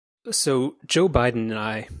So Joe Biden and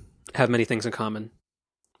I have many things in common.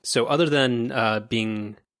 So other than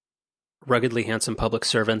being ruggedly handsome public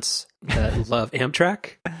servants that love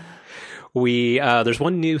Amtrak, we there's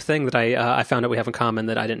one new thing that I found out we have in common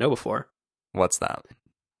that I didn't know before. What's that?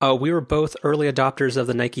 We were both early adopters of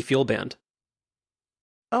the Nike Fuel Band.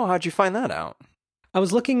 Oh, how'd you find that out? I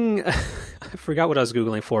was looking. I forgot what I was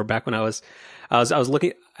Googling for back when I was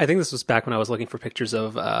looking. I think this was back when I was looking for pictures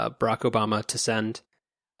of Barack Obama to send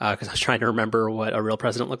because I was trying to remember what a real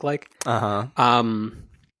president looked like. Back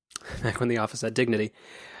when the office had dignity.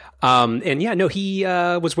 And yeah, no, he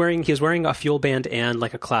was wearing a Fuel Band and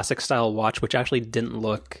like a classic style watch, which actually didn't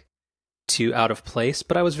look too out of place.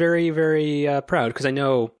 But I was very, very proud because I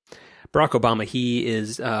know Barack Obama, he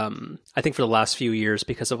is, I think for the last few years,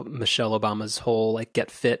 because of Michelle Obama's whole like Get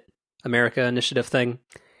Fit America initiative thing,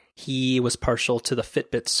 he was partial to the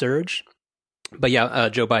Fitbit surge. But yeah,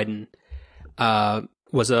 Joe Biden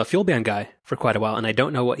was a Fuel Band guy for quite a while, and I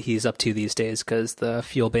don't know what he's up to these days because the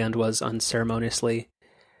Fuel Band was unceremoniously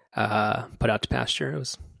put out to pasture. It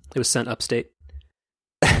was sent upstate.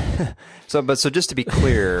 So just to be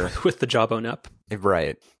clear, with the jawbone up,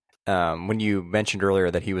 right? When you mentioned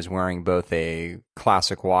earlier that he was wearing both a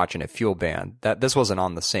classic watch and a Fuel Band, that this wasn't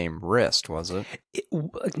on the same wrist, was it?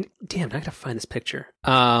 Damn, I gotta find this picture.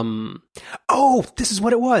 Oh, this is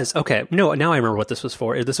what it was. Okay, no, now I remember what this was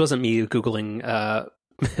for. This wasn't me Googling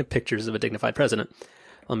pictures of a dignified president.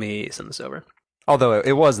 Let me send this over. Although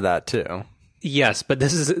it was that too. Yes, but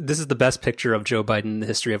this is the best picture of Joe Biden in the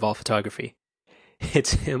history of all photography.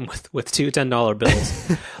 It's him with two $10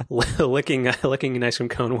 bills, licking an ice cream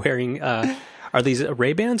cone, wearing. Are these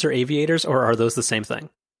Ray-Bans or aviators, or are those the same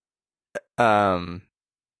thing?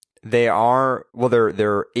 They are. Well,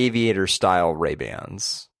 they're aviator style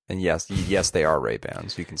Ray-Bans, and yes, they are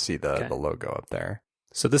Ray-Bans. You can see the logo up there.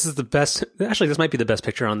 So this is the best. Actually, this might be the best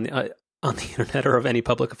picture on the internet or of any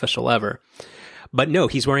public official ever. But no,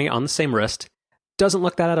 he's wearing it on the same wrist. Doesn't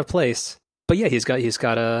look that out of place. But yeah, he's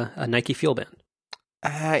got a Nike Fuel Band.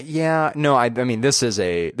 Yeah, no, I mean this is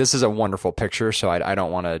a wonderful picture, so I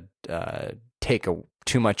don't want to take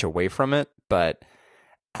too much away from it, but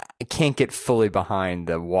I can't get fully behind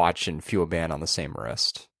the watch and Fuel Band on the same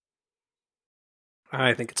wrist.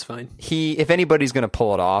 I think it's fine. If anybody's going to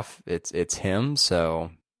pull it off, it's him. So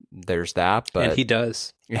there's that. But and he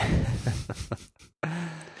does.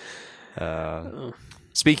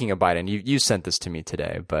 Speaking of Biden, you sent this to me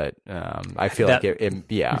today, but I feel like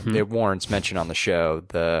it warrants mention on the show.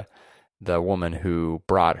 The woman who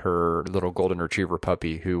brought her little golden retriever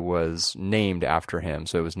puppy, who was named after him,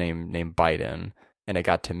 so it was named Biden, and it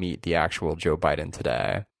got to meet the actual Joe Biden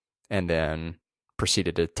today, and then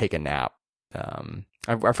proceeded to take a nap.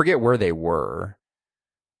 I forget where they were,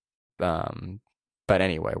 but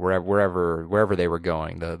anyway, wherever they were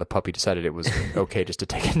going, the puppy decided it was okay just to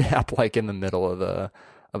take a nap, like in the middle of the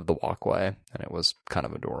walkway, and it was kind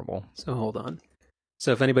of adorable. So hold on.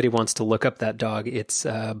 So if anybody wants to look up that dog, it's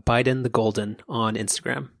Biden the Golden on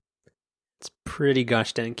Instagram. It's pretty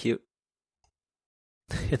gosh dang cute.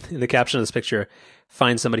 In the caption of this picture,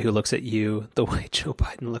 find somebody who looks at you the way Joe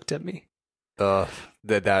Biden looked at me.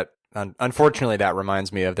 Unfortunately, that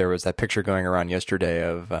reminds me of, there was that picture going around yesterday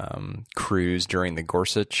of Cruz during the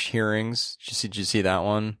Gorsuch hearings. Did you see that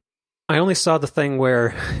one? I only saw the thing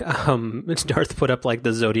where Darth put up like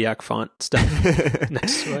the Zodiac font stuff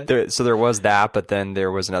next to it. So there was that, but then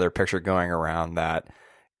there was another picture going around that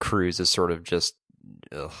Cruz is sort of just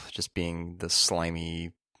being the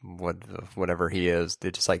slimy whatever he is.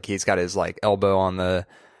 It's just like he's got his like elbow on the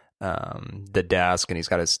desk, and he's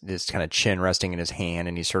got his kind of chin resting in his hand,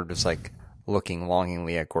 and he's sort of just like looking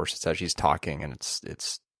longingly at Gorsuch as she's talking, and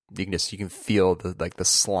it's you can feel the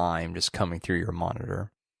slime just coming through your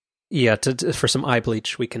monitor. Yeah, for some eye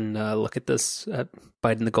bleach, we can look at this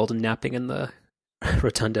Biden the Golden napping in the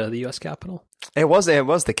rotunda of the U.S. Capitol. It was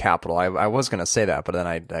the Capitol. I was going to say that, but then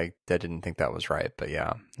I didn't think that was right. But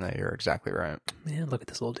yeah, no, you're exactly right. Man, look at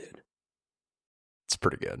this little dude. It's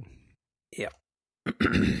pretty good. Yeah.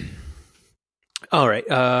 All right.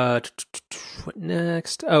 What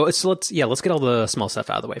next? Oh, so let's get all the small stuff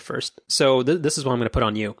out of the way first. So this is what I'm going to put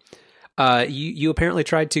on you. You apparently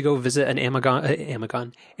tried to go visit an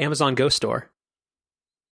Amazon Go store.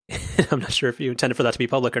 I'm not sure if you intended for that to be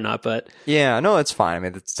public or not, but yeah, no, it's fine. I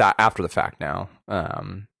mean, it's after the fact now.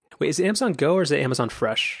 Wait, is it Amazon Go or is it Amazon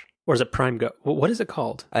Fresh or is it Prime Go? What is it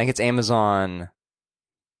called? I think it's Amazon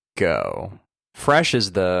Go. Fresh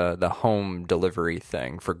is the home delivery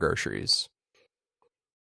thing for groceries.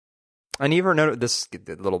 And you ever noticed this,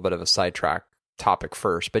 a little bit of a sidetrack topic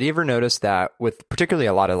first, but you ever notice that with particularly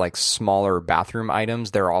a lot of like smaller bathroom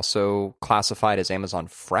items, they're also classified as Amazon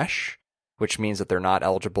Fresh, which means that they're not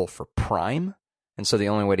eligible for Prime. And so the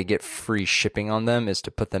only way to get free shipping on them is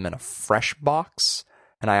to put them in a fresh box.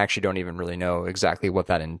 And I actually don't even really know exactly what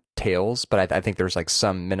that entails, but I think there's like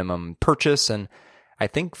some minimum purchase. And I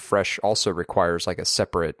think Fresh also requires like a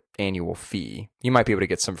separate annual fee. You might be able to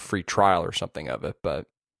get some free trial or something of it, but...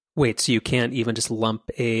 Wait, so you can't even just lump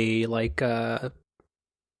a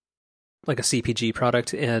CPG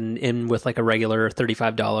product in with like a regular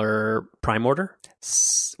 $35 Prime order?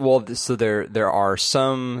 Well, so there are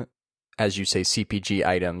some, as you say, CPG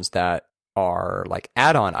items that are like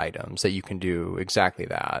add-on items that you can do exactly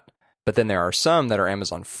that. But then there are some that are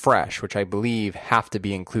Amazon Fresh, which I believe have to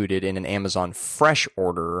be included in an Amazon Fresh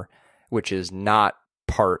order, which is not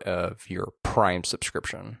part of your Prime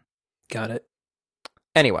subscription. Got it.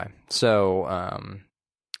 Anyway, so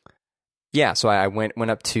so I went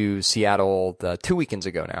up to Seattle 2 weekends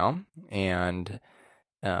ago now, and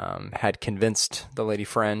had convinced the lady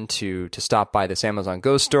friend to stop by this Amazon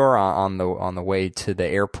Go store on the way to the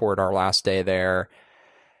airport our last day there.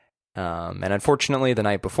 And unfortunately, the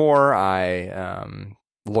night before, I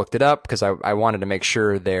looked it up because I wanted to make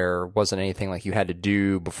sure there wasn't anything like you had to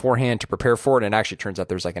do beforehand to prepare for it. And it actually turns out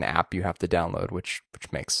there's like an app you have to download, which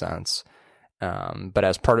makes sense. But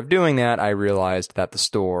as part of doing that, I realized that the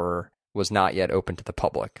store was not yet open to the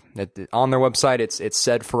public. On their website, it's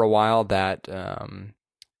said for a while that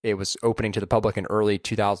it was opening to the public in early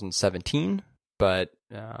 2017, but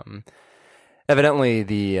evidently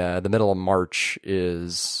the middle of March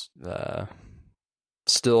is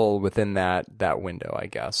still within that window, I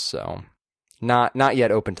guess. So not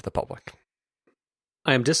yet open to the public.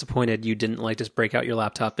 I am disappointed you didn't like just break out your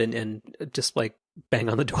laptop and just like bang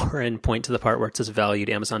on the door and point to the part where it says valued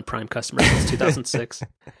Amazon Prime customer since 2006.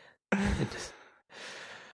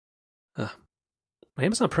 My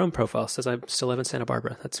Amazon Prime profile says I still live in Santa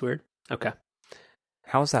Barbara. That's weird. Okay.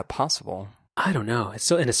 How is that possible? I don't know. It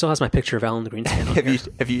still has my picture of Alan Greenspan on here.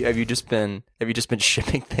 Have you just been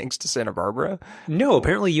shipping things to Santa Barbara? No,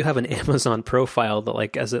 apparently you have an Amazon profile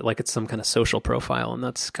that it's some kind of social profile, and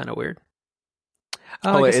that's kind of weird.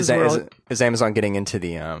 Is Amazon getting into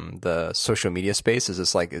the social media space? Is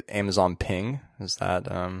this like Amazon Ping? Is that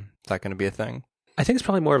going to be a thing? I think it's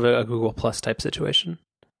probably more of a Google Plus type situation.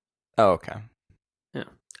 Oh, okay. Yeah.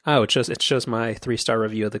 Oh, it shows my 3-star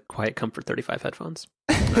review of the Quiet Comfort 35 headphones.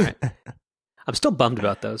 All right. I'm still bummed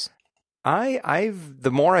about those.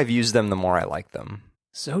 The more I've used them, the more I like them.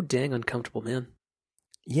 So dang uncomfortable, man.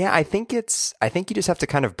 Yeah, I think you just have to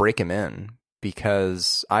kind of break them in,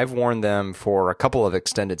 because I've worn them for a couple of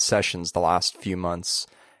extended sessions the last few months,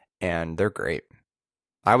 and they're great.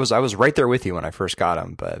 I was right there with you when I first got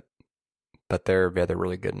them, but they're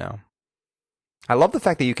really good now. I love the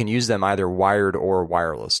fact that you can use them either wired or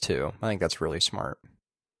wireless too. I think that's really smart.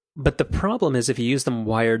 But the problem is if you use them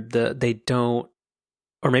wired, they don't,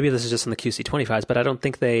 or maybe this is just on the QC25s, but I don't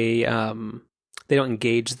think they don't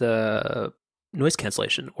engage the noise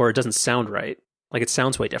cancellation, or it doesn't sound right. Like it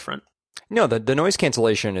sounds way different. No, the noise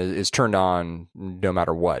cancellation is turned on no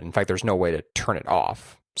matter what. In fact, there's no way to turn it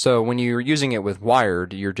off. So when you're using it with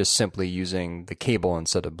wired, you're just simply using the cable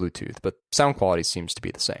instead of Bluetooth, but sound quality seems to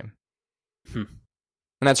be the same.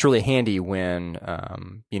 And that's really handy when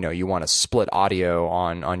you want to split audio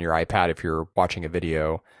on your iPad if you're watching a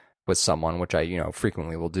video with someone, which I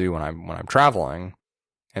frequently will do when I'm traveling.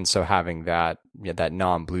 And so having that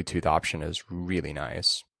non-Bluetooth option is really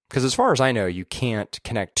nice. Because as far as I know, you can't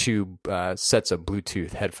connect two sets of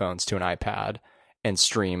Bluetooth headphones to an iPad and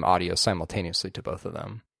stream audio simultaneously to both of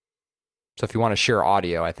them. So if you want to share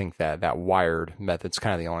audio, I think that wired method's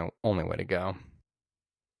kind of the only way to go.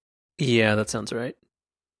 Yeah, that sounds right.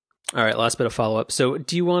 All right, last bit of follow-up. So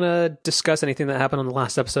do you want to discuss anything that happened on the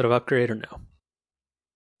last episode of Upgrade or no?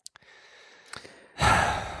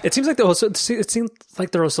 It seems like there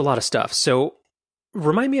was a lot of stuff. So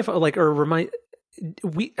remind me of because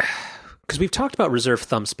we've talked about reserved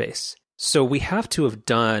thumb space. So we have to have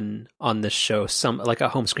done on this show some like a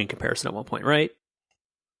home screen comparison at one point, right?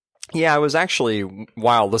 Yeah, I was actually,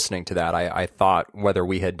 while listening to that, I thought whether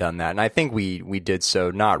we had done that. And I think we did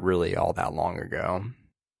so not really all that long ago.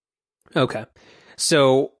 Okay.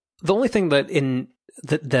 So the only thing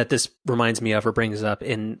that this reminds me of or brings up,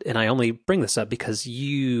 and I only bring this up because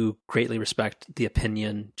you greatly respect the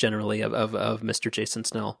opinion generally of Mr. Jason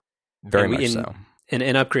Snell. Very much so.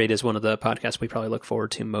 And Upgrade is one of the podcasts we probably look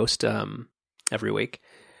forward to most every week.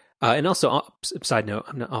 And also, side note,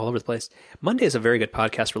 I'm not all over the place. Monday is a very good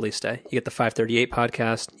podcast release day. You get the 538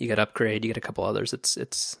 podcast, you get Upgrade, you get a couple others. It's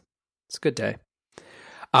a good day.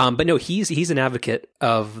 But no, he's an advocate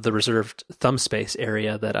of the reserved thumb space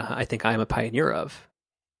area that I think I am a pioneer of,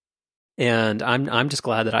 and I'm just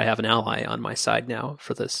glad that I have an ally on my side now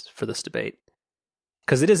for this debate,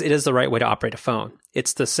 because it is the right way to operate a phone.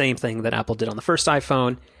 It's the same thing that Apple did on the first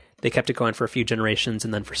iPhone. They kept it going for a few generations,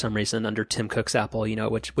 and then for some reason, under Tim Cook's Apple,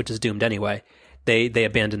 which is doomed anyway, they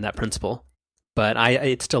abandoned that principle. But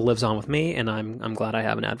it still lives on with me, and I'm glad I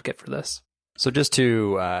have an advocate for this. So just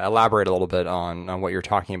to elaborate a little bit on what you're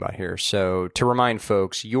talking about here. So to remind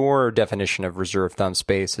folks, your definition of reserved thumb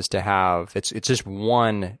space is to have it's just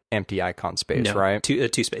one empty icon space, right?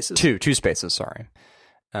 Two spaces. Two spaces. Sorry.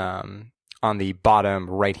 On the bottom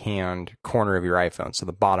right-hand corner of your iPhone, so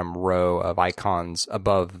the bottom row of icons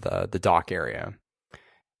above the dock area.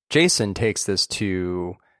 Jason takes this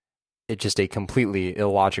to just a completely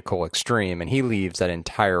illogical extreme, and he leaves that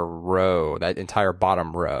entire row, that entire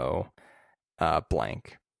bottom row,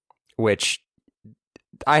 blank. Which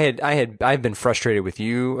I've been frustrated with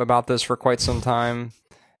you about this for quite some time,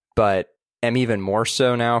 but am even more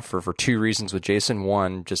so now for two reasons with Jason.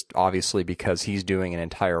 One, just obviously because he's doing an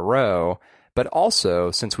entire row, but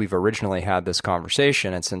also since we've originally had this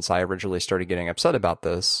conversation and since I originally started getting upset about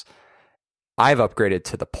this, I've upgraded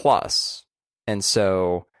to the Plus. And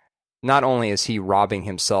so not only is he robbing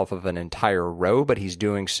himself of an entire row, but he's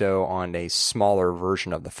doing so on a smaller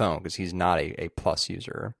version of the phone because he's not a Plus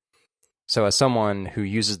user. So as someone who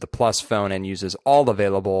uses the Plus phone and uses all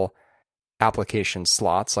available application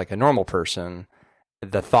slots like a normal person,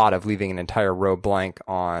 the thought of leaving an entire row blank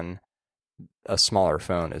on a smaller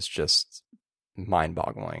phone is just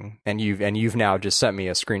mind-boggling. And you've now just sent me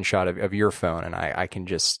a screenshot of your phone, and I can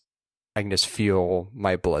just feel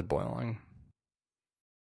my blood boiling.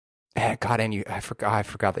 God, and I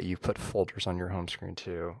forgot that you put folders on your home screen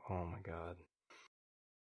too. Oh my God.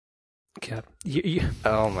 Yeah.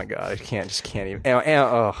 Oh my God, I can't even.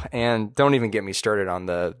 And don't even get me started on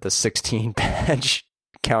the 16 badge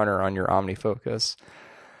counter on your OmniFocus.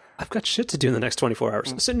 I've got shit to do in the next 24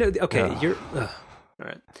 hours. So no, okay, you're all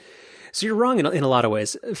right. So you're wrong in a lot of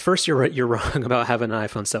ways. First, you're right. You're wrong about having an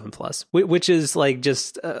iPhone 7 Plus, which is like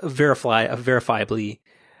just verifiably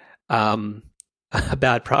a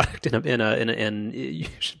bad product and you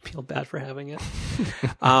should feel bad for having it.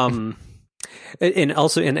 And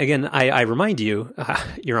also, and again, I remind you,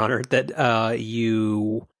 Your Honor, that the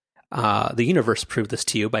universe proved this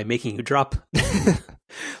to you by making you drop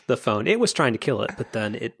the phone. It was trying to kill it, but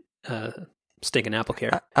then it stinking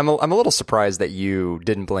AppleCare. I'm a little surprised that you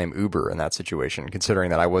didn't blame Uber in that situation, considering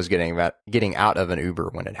that I was getting out of an Uber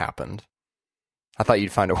when it happened. I thought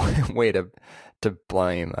you'd find a way to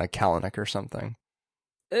blame Kalanick or something.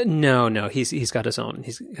 No, he's got his own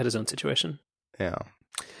situation. Yeah.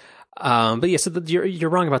 But yeah, so you're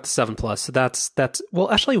wrong about the 7 Plus. So that's well,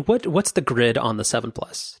 actually, what's the grid on the 7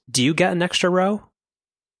 Plus? Do you get an extra row?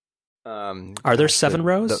 Are there 7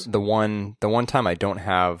 rows? The one time I don't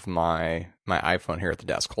have my iPhone here at the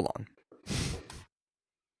desk. Hold on.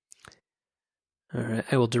 All right,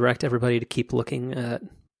 I will direct everybody to keep looking at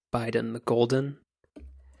Biden the Golden.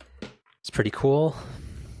 It's pretty cool.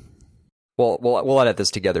 Well, we'll edit this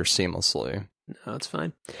together seamlessly. No, it's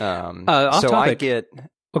fine. Off topic. I get.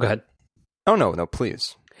 Oh, go ahead. Oh no,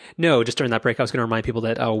 please. No, just during that break, I was going to remind people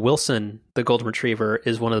that Wilson, the Golden Retriever,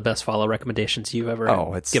 is one of the best follow recommendations you've ever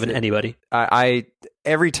given anybody. I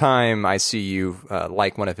every time I see you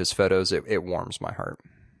like one of his photos, it warms my heart.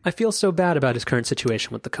 I feel so bad about his current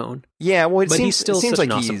situation with the cone. Yeah, well, he's still such like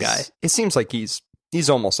an awesome guy. It seems like he's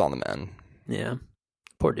almost on the mend. Yeah,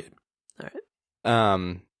 poor dude. All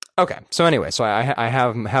right. Okay. So anyway, I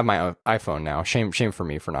have my iPhone now. Shame for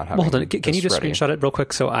me for not having. Well, hold on. Can you just screenshot it real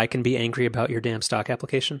quick so I can be angry about your damn stock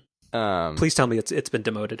application? Please tell me it's been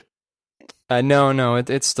demoted. No,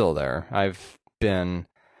 it's still there. I've been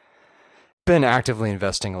actively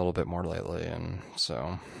investing a little bit more lately, and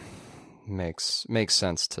so makes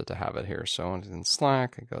sense to have it here. So in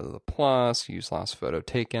Slack, I go to the Plus, use last photo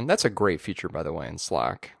taken. That's a great feature, by the way, in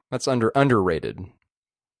Slack. That's underrated.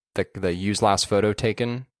 The use last photo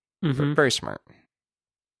taken. Mm-hmm. Very smart.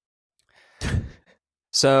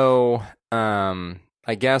 So,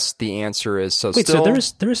 I guess the answer is wait. So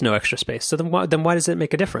there is no extra space. So then why does it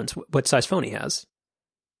make a difference what size phone he has?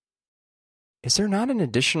 Is there not an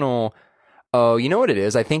additional? Oh, you know what it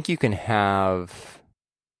is. I think you can have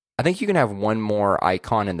one more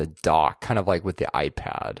icon in the dock, kind of like with the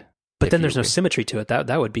iPad. But then there's no symmetry to it.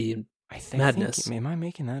 That would be madness. Am I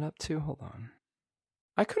making that up too? Hold on.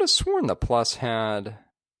 I could have sworn the Plus had.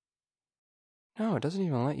 No, it doesn't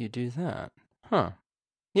even let you do that. Huh.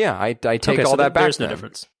 Yeah, I take all that back. There's no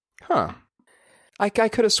difference. Huh. I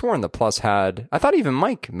could have sworn the Plus had. I thought even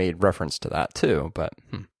Mike made reference to that too, but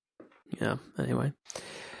yeah. Anyway,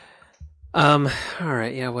 all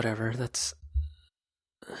right, yeah, whatever. That's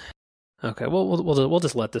okay. Well, we'll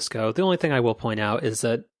just let this go. The only thing I will point out is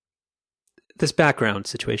that this background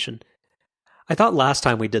situation. I thought last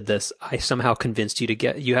time we did this, I somehow convinced you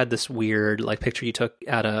to you had this weird like picture you took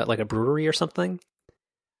at a brewery or something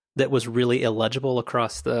that was really illegible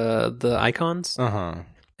across the icons.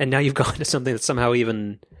 And now you've gone to something that's somehow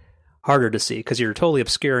even harder to see because you're totally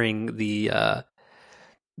obscuring the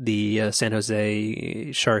San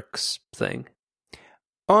Jose Sharks thing.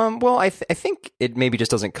 Well, I think it maybe just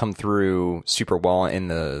doesn't come through super well in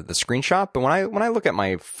the screenshot, but when I look at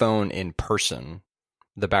my phone in person,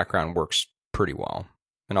 the background works pretty well,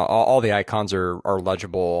 and all the icons are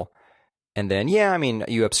legible. And then yeah, I mean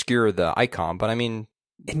you obscure the icon, but I mean.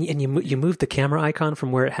 And you move the camera icon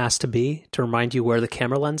from where it has to be to remind you where the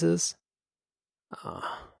camera lens is.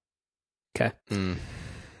 Okay.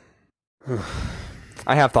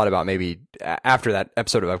 I have thought about maybe after that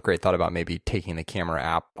episode of Upgrade, thought about maybe taking the camera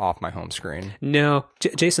app off my home screen. No,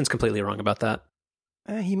 Jason's completely wrong about that.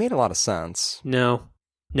 He made a lot of sense. No,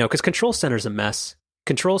 because Control Center's a mess.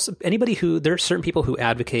 There are certain people who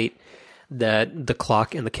advocate that the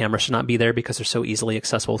clock and the camera should not be there because they're so easily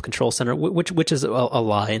accessible with Control Center, which is a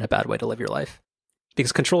lie and a bad way to live your life.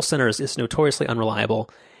 Because Control Center is notoriously unreliable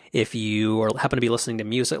if you happen to be listening to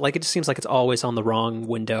music. Like, it just seems like it's always on the wrong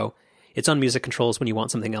window. It's on music controls when you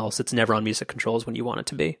want something else. It's never on music controls when you want it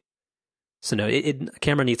to be. So no,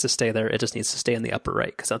 camera needs to stay there. It just needs to stay in the upper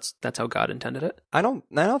right because that's how God intended it. I don't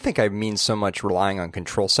think I mean so much relying on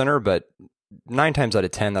Control Center, but 9 times out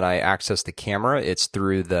of 10 that I access the camera, it's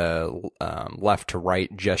through the left to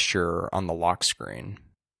right gesture on the lock screen.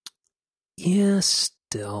 Yeah,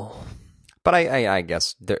 still. But I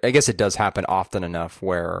guess it does happen often enough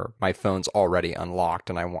where my phone's already unlocked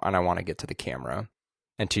and I want to get to the camera.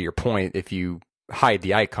 And to your point, if you hide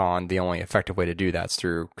the icon, the only effective way to do that's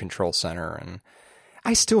through Control Center. And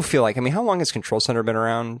I still feel like, I mean, how long has Control Center been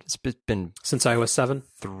around? It's been since iOS 7.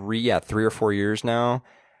 3 or 4 years now.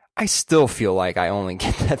 I still feel like I only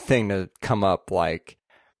get that thing to come up like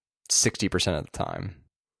 60% of the time.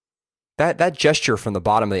 That gesture from the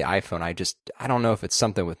bottom of the iPhone, I don't know if it's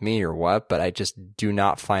something with me or what, but I just do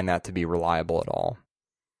not find that to be reliable at all.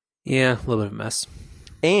 Yeah, a little bit of a mess.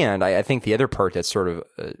 And I think the other part that's sort of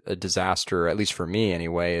a disaster, at least for me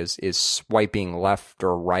anyway, is swiping left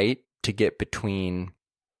or right to get between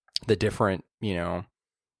the different, I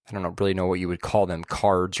don't really know what you would call them,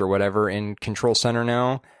 cards or whatever in Control Center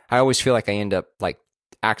now. I always feel like I end up like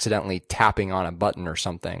accidentally tapping on a button or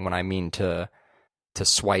something when I mean to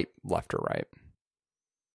swipe left or right.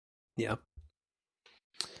 Yeah.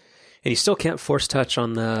 And you still can't force touch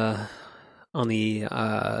on the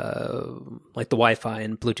like the Wi-Fi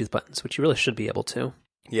and Bluetooth buttons, which you really should be able to.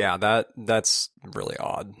 Yeah, that's really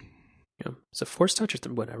odd. Yeah. So force touch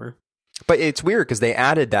or whatever. But it's weird because they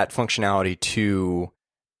added that functionality to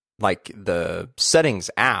like the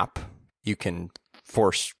settings app. You can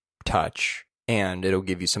force touch and it'll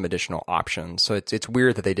give you some additional options. So it's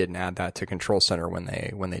weird that they didn't add that to Control Center when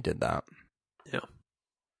they did that. Yeah.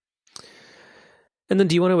 And then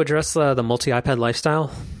do you want to address the multi-iPad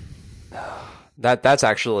lifestyle? That's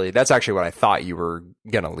actually what I thought you were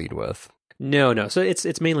gonna lead with. No. So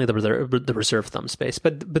it's mainly the reserved thumb space,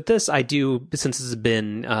 but this I do, since this has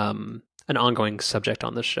been an ongoing subject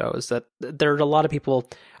on this show, is that there are a lot of people.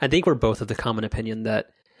 I think we're both of the common opinion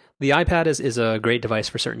that the iPad is a great device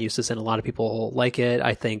for certain uses, and a lot of people like it.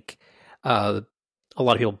 I think a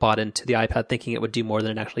lot of people bought into the iPad thinking it would do more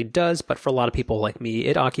than it actually does, but for a lot of people like me,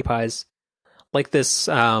 it occupies like this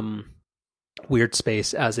weird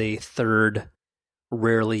space as a third,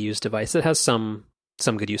 rarely used device. It has some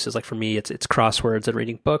good uses. Like for me, it's crosswords and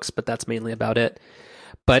reading books, but that's mainly about it.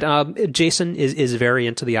 But Jason is very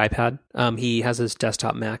into the iPad. He has his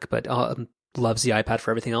desktop Mac, but loves the iPad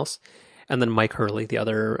for everything else. And then Mike Hurley, the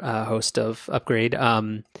other host of Upgrade,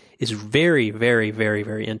 is very, very, very,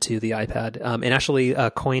 very into the iPad, and actually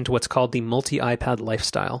coined what's called the multi-iPad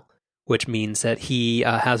lifestyle, which means that he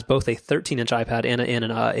has both a 13-inch iPad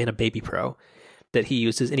and a Baby Pro that he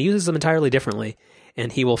uses, and he uses them entirely differently,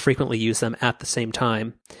 and he will frequently use them at the same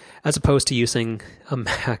time, as opposed to using a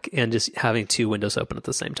Mac and just having two windows open at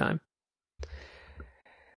the same time.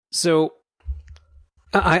 So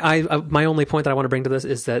I my only point that I want to bring to this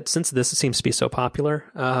is that since this seems to be so popular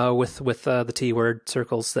with the T-word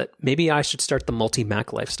circles, that maybe I should start the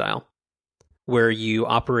multi-Mac lifestyle, where you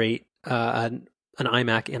operate an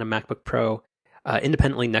iMac and a MacBook Pro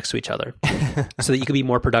independently next to each other, so that you can be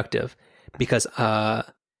more productive. Because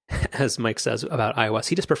as Mike says about iOS.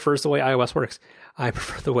 He just prefers the way iOS works. I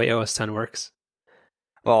prefer the way OS X works.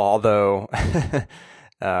 Well, although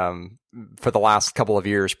for the last couple of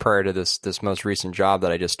years prior to this most recent job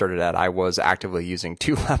that I just started at, I was actively using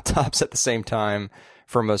 2 laptops at the same time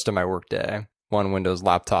for most of my workday. One Windows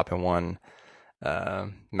laptop and one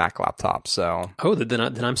Mac laptop. So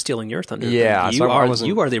then I'm stealing your thunder. Yeah, you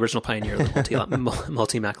are the original pioneer of the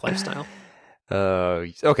multi Mac lifestyle.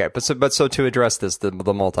 Okay, but so to address this, the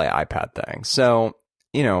multi iPad thing. So,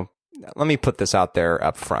 let me put this out there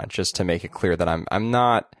up front just to make it clear that I'm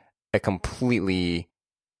not a completely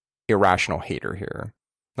irrational hater here.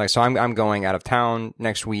 Like, so I'm going out of town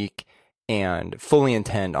next week and fully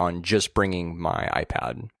intend on just bringing my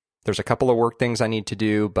iPad. There's a couple of work things I need to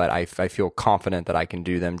do, but I feel confident that I can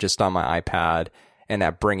do them just on my iPad, and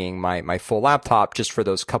that bringing my full laptop just for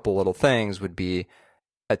those couple little things would be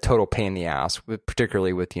a total pain in the ass,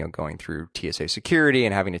 particularly with, going through TSA security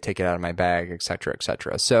and having to take it out of my bag, et cetera, et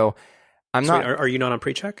cetera. So not. Are you not on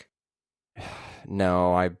PreCheck?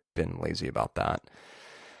 No, I've been lazy about that.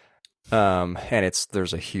 And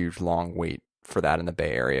there's a huge long wait for that in the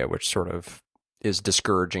Bay Area, which sort of is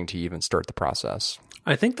discouraging to even start the process.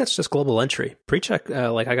 I think that's just global entry. PreCheck,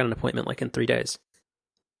 I got an appointment in 3 days.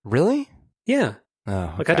 Really? Yeah.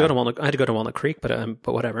 Oh, okay. I had to go to Walnut Creek, but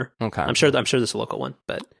whatever. Okay. I'm sure this is a local one,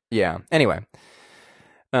 but yeah. Anyway,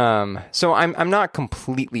 so I'm not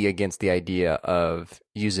completely against the idea of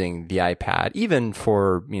using the iPad, even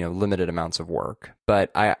for limited amounts of work.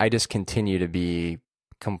 But I just continue to be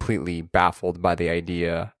completely baffled by the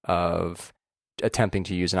idea of attempting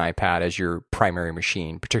to use an iPad as your primary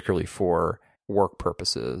machine, particularly for work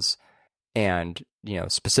purposes. And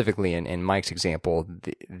specifically in Mike's example,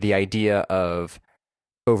 the idea of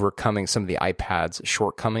overcoming some of the iPad's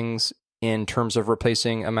shortcomings in terms of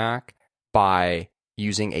replacing a Mac by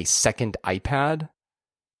using a second iPad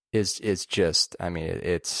is just,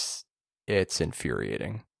 it's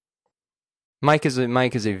infuriating. Mike is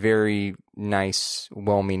a very nice,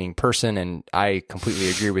 well-meaning person, and I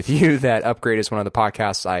completely agree with you that Upgrade is one of the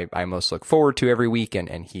podcasts I most look forward to every week,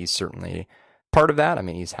 and he's certainly part of that.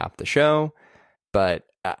 He's half the show, but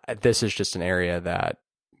this is just an area that,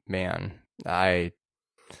 man, I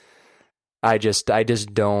just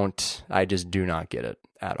do not get it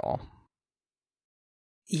at all.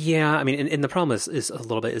 Yeah, and the problem is a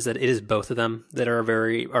little bit is that it is both of them that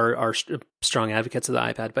are strong advocates of the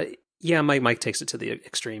iPad. But yeah, Mike takes it to the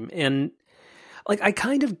extreme, and I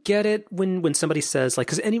kind of get it when somebody says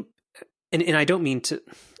because and I don't mean to,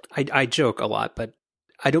 I joke a lot, but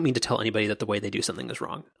I don't mean to tell anybody that the way they do something is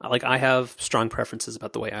wrong. I have strong preferences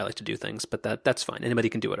about the way I like to do things, but that's fine. Anybody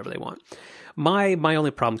can do whatever they want. My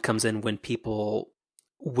only problem comes in when people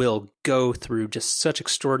will go through just such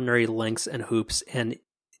extraordinary lengths and hoops and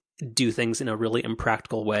do things in a really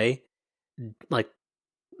impractical way,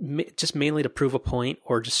 just mainly to prove a point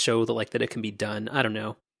or just show that it can be done. I don't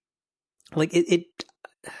know.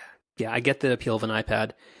 Yeah, I get the appeal of an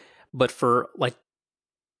iPad, but for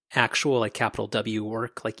actual capital W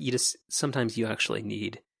work, sometimes you actually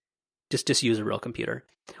need just use a real computer.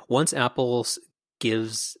 Once Apple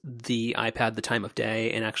gives the iPad the time of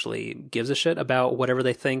day and actually gives a shit about whatever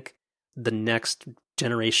they think the next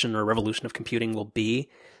generation or revolution of computing will be,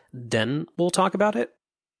 then we'll talk about it.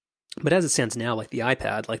 But as it stands now, the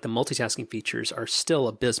iPad, the multitasking features are still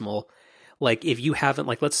abysmal. If you haven't,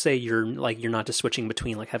 let's say you're not just switching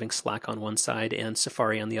between having Slack on one side and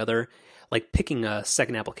Safari on the other, picking a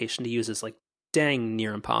second application to use is dang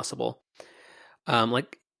near impossible.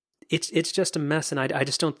 It's just a mess, and I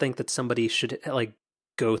just don't think that somebody should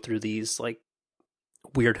go through these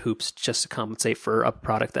weird hoops just to compensate for a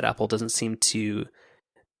product that Apple doesn't seem to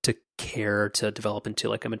care to develop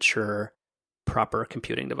into a mature, proper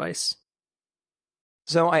computing device.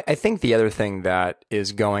 So I think the other thing that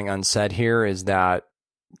is going unsaid here is that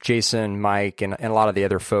Jason, Mike, and a lot of the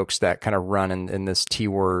other folks that kind of run in this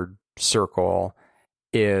T-word circle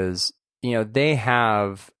is, they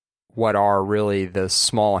have what are really the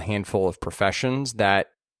small handful of professions that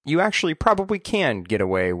you actually probably can get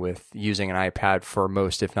away with using an iPad for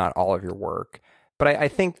most, if not all of your work. But I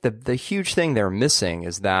think the huge thing they're missing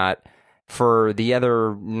is that for the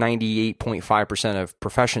other 98.5% of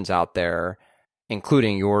professions out there,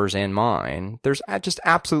 including yours and mine, there's just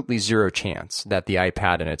absolutely zero chance that the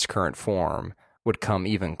iPad in its current form would come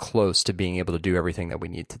even close to being able to do everything that we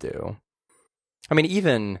need to do.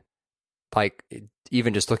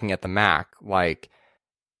 Even just looking at the Mac,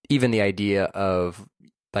 even the idea of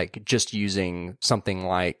just using something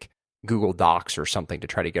like Google Docs or something to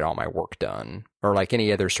try to get all my work done, or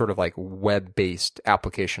any other sort of web-based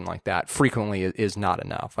application like that frequently is not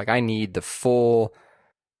enough. I need the full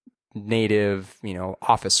native,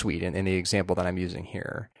 Office suite in the example that I'm using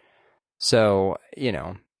here. So,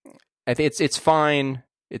 I think it's fine.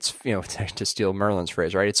 It's, to steal Merlin's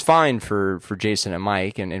phrase, right? It's fine for Jason and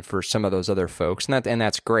Mike and for some of those other folks, and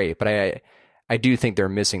that's great. But I do think they're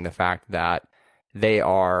missing the fact that they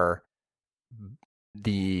are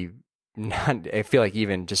I feel like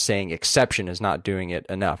even just saying exception is not doing it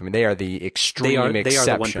enough. I mean, they are the extreme exception. They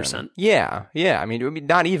are the 1%. Yeah. I mean,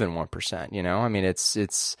 not even 1%. I mean, it's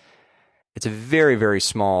a very, very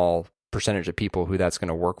small percentage of people who that's going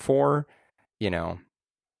to work for.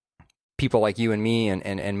 People like you and me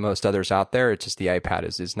and most others out there. It's just the iPad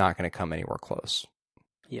is not going to come anywhere close.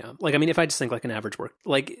 Yeah, like I mean, if I just think like an average work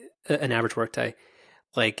day,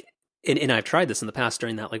 like. And I've tried this in the past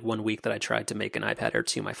during that like 1 week that I tried to make an iPad Air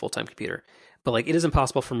 2 my full-time computer. But like it is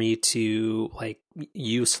impossible for me to like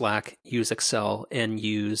use Slack, use Excel, and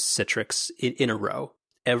use Citrix in a row.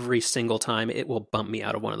 Every single time it will bump me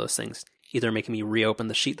out of one of those things, either making me reopen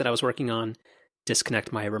the sheet that I was working on,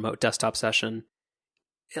 disconnect my remote desktop session.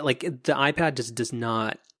 Like the iPad just does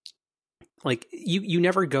not, like you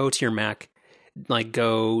never go to your Mac, like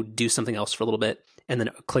go do something else for a little bit and then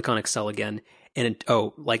click on Excel again. And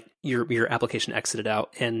like your application exited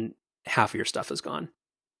out and half of your stuff is gone.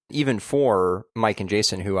 Even for Mike and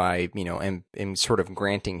Jason, who I, am sort of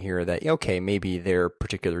granting here that, okay, maybe their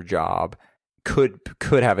particular job could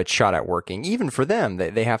have a shot at working. Even for them,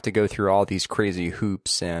 they have to go through all these crazy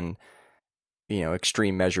hoops and,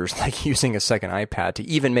 extreme measures like using a second iPad to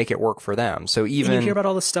even make it work for them. So even... And you hear about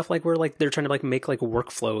all this stuff like where like they're trying to like make like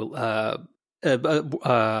workflow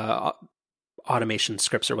automation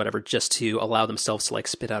scripts or whatever just to allow themselves to like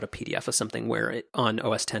spit out a PDF of something where on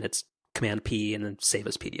OS 10 it's Command P and then save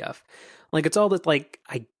as PDF. Like it's all that, like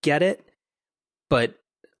I get it, but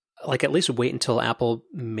like at least wait until Apple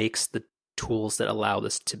makes the tools that allow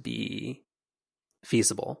this to be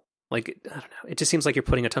feasible. Like I don't know, it just seems like you're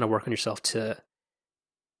putting a ton of work on yourself to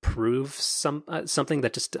prove something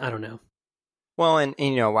that just I don't know. Well, and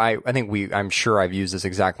I think I'm sure I've used this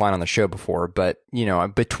exact line on the show before, but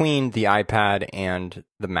between the iPad and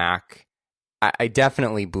the Mac, I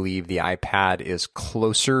definitely believe the iPad is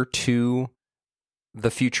closer to the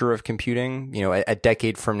future of computing. A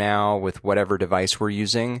decade from now, with whatever device we're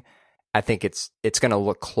using, I think it's going to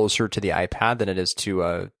look closer to the iPad than it is to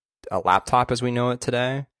a laptop as we know it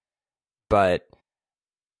today. But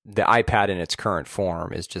the iPad in its current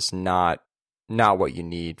form is just not what you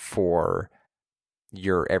need for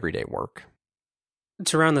your everyday work.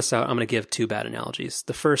 To round this out, I'm going to give two bad analogies.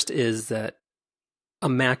 The first is that a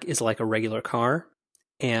Mac is like a regular car,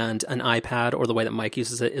 and an iPad, or the way that Mike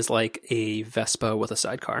uses it, is like a Vespa with a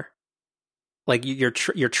sidecar. Like you're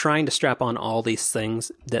trying to strap on all these things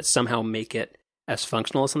that somehow make it as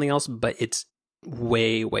functional as something else, but it's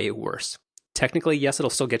way, way worse. Technically, yes, it'll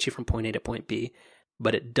still get you from point A to point B,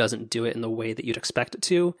 but it doesn't do it in the way that you'd expect it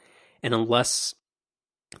to. And unless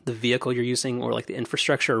the vehicle you're using or like the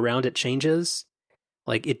infrastructure around it changes,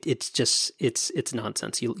 like it's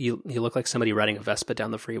nonsense. You look like somebody riding a Vespa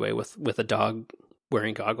down the freeway with a dog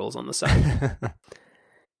wearing goggles on the side.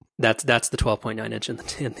 That's the 12.9 inch in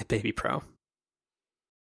the Baby Pro.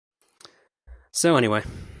 So anyway,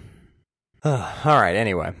 all right.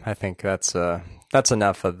 Anyway, I think that's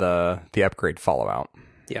enough of the upgrade fallout.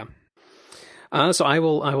 Yeah. So I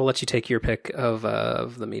will let you take your pick of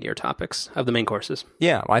the meteor topics of the main courses.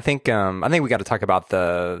 Yeah, I think we got to talk about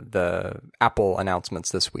the Apple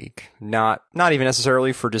announcements this week. Not even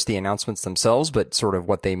necessarily for just the announcements themselves, but sort of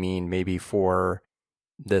what they mean maybe for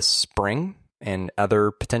this spring and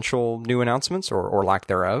other potential new announcements or lack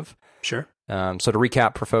thereof. Sure. So to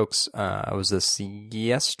recap for folks, was this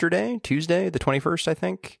yesterday, Tuesday, the 21st, I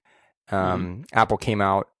think? Apple came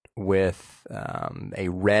out with a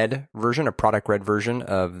product red version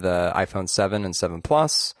of the iPhone 7 and 7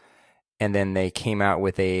 Plus. And then they came out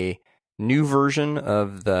with a new version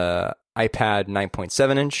of the iPad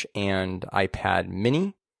 9.7 inch and iPad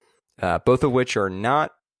mini, both of which are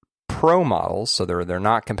not Pro models. So they're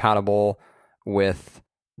not compatible with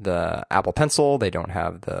the Apple Pencil. They don't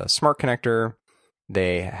have the Smart Connector.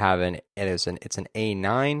 They have it's an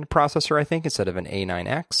A9 processor, I think, instead of an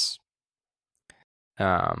A9X.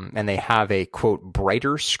 And they have a, quote,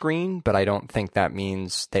 brighter screen, but I don't think that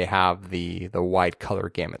means they have the wide color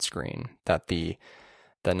gamut screen that the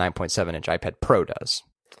 9.7 inch iPad Pro does.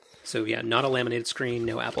 So yeah, not a laminated screen,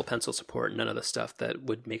 no Apple Pencil support, none of the stuff that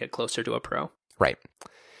would make it closer to a Pro. Right.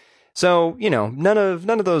 So, none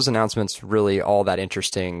of those announcements really all that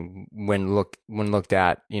interesting when looked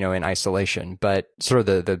at, in isolation. But sort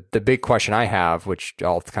of the big question I have, which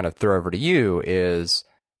I'll kind of throw over to you, is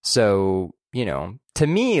so, to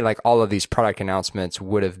me, like all of these product announcements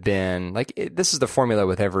would have been like this is the formula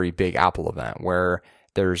with every big Apple event where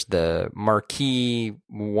there's the marquee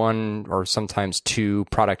one or sometimes two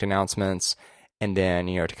product announcements. And then,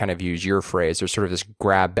 to kind of use your phrase, there's sort of this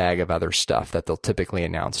grab bag of other stuff that they'll typically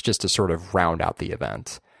announce just to sort of round out the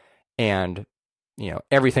event. And,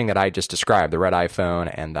 everything that I just described, the red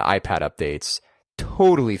iPhone and the iPad updates,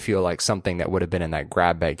 totally feel like something that would have been in that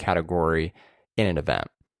grab bag category in an event.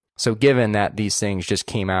 So given that these things just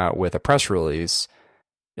came out with a press release,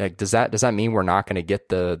 like does that mean we're not going to get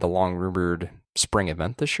the long rumored spring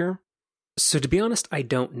event this year? So to be honest, I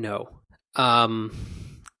don't know.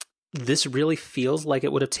 This really feels like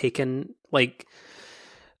it would have taken like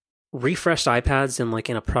refreshed iPads and like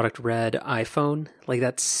in a product red iPhone. Like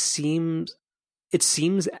it seems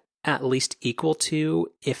at least equal to,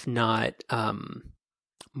 if not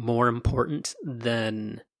more important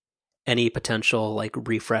than any potential like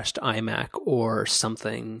refreshed iMac or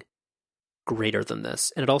something greater than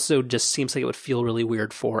this. And it also just seems like it would feel really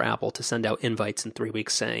weird for Apple to send out invites in 3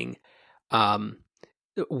 weeks saying,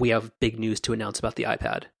 we have big news to announce about the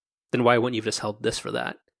iPad. Then why wouldn't you have just held this for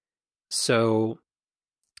that? So,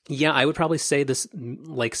 yeah, I would probably say this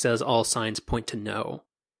like says all signs point to no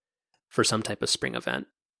for some type of spring event.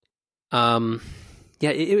 Yeah,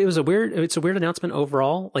 it's a weird announcement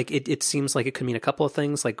overall. Like it seems like it could mean a couple of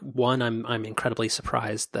things. Like one, I'm incredibly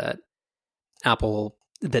surprised that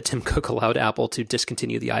Tim Cook allowed Apple to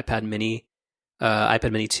discontinue the iPad Mini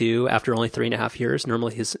 2 after only 3.5 years.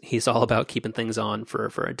 Normally he's all about keeping things on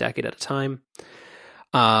for a decade at a time.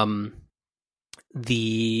 The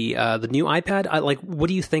new iPad, what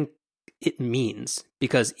do you think it means?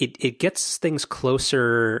 Because it gets things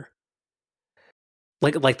closer.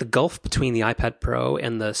 Like the gulf between the iPad Pro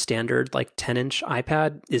and the standard 10-inch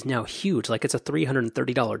iPad is now huge. Like it's a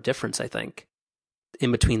 $330 difference, I think,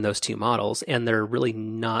 in between those two models, and they're really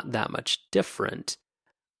not that much different,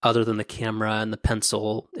 other than the camera and the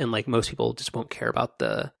pencil. And most people just won't care about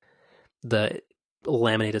the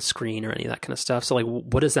laminated screen or any of that kind of stuff. So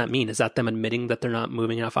what does that mean? Is that them admitting that they're not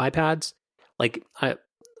moving enough iPads?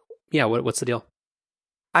 What's the deal?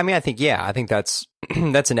 I mean, I think that's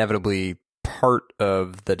inevitably part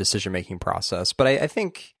of the decision-making process. But I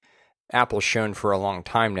think Apple's shown for a long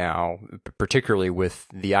time now, particularly with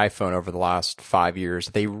the iPhone over the last 5 years,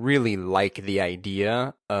 they really like the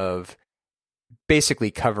idea of basically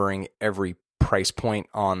covering every price point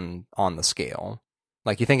on the scale.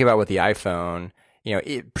 Like you think about with the iPhone,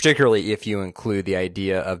 particularly if you include the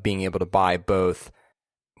idea of being able to buy both,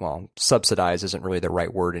 well, subsidized isn't really the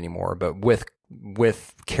right word anymore, but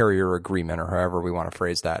with carrier agreement or however we want to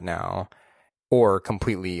phrase that now, or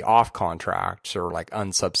completely off contract or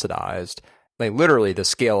unsubsidized. Literally the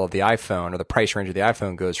scale of the iPhone or the price range of the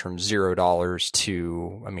iPhone goes from $0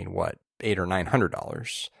 to, $800 or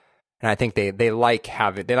 $900. And I think they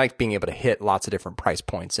like being able to hit lots of different price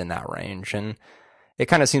points in that range. And it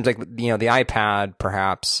kind of seems like, the iPad,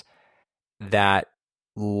 perhaps that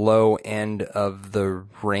low end of the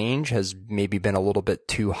range has maybe been a little bit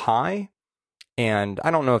too high. And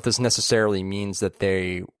I don't know if this necessarily means that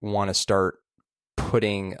they want to start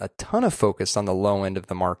putting a ton of focus on the low end of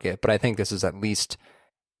the market, but I think this is at least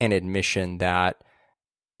an admission that,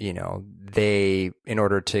 they, in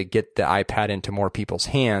order to get the iPad into more people's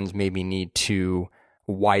hands, maybe need to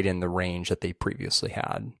widen the range that they previously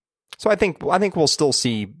had. So I think we'll still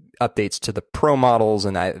see updates to the Pro models,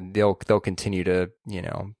 and they'll continue to,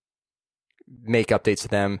 make updates to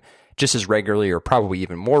them just as regularly or probably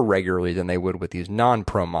even more regularly than they would with these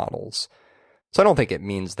non-Pro models. So I don't think it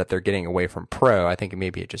means that they're getting away from Pro. I think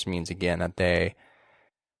maybe it just means, again, that they,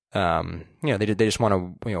 they just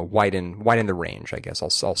want to, widen the range. I guess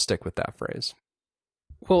I'll stick with that phrase.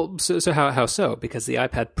 Well, so how so? Because the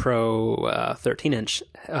iPad Pro 13-inch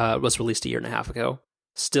was released 1.5 years ago.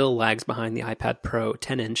 Still lags behind the iPad Pro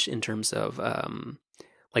 10-inch in terms of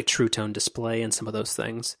True Tone display and some of those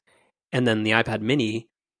things. And then the iPad Mini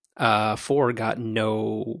 4 got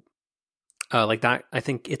no. That, I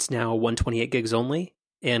think it's now 128 gigs only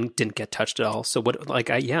and didn't get touched at all. So what,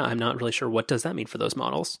 I'm not really sure what does that mean for those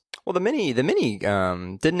models. Well, the mini,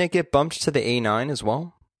 didn't it get bumped to the A9 as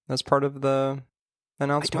well as part of the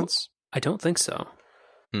announcements? I don't think so.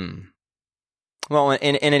 Well,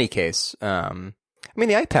 in any case, the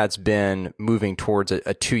iPad's been moving towards a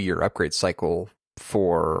 2-year upgrade cycle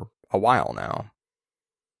for a while now.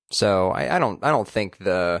 So I don't think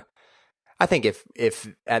I think if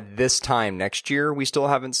at this time next year we still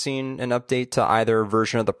haven't seen an update to either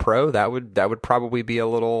version of the Pro, that would probably be a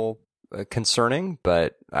little concerning.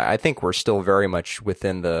 But I think we're still very much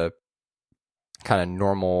within the kind of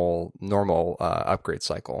normal upgrade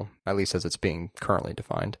cycle, at least as it's being currently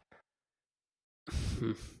defined.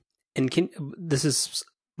 And this is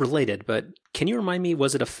related, but can you remind me,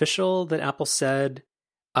 was it official that Apple said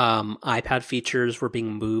iPad features were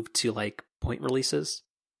being moved to like point releases?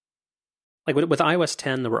 Like with iOS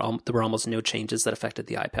 10, there were almost no changes that affected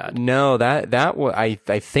the iPad. No, that was, I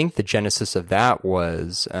think the genesis of that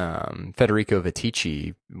was Federico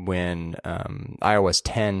Viticci when iOS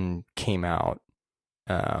 10 came out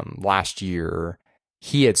last year.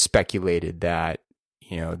 He had speculated that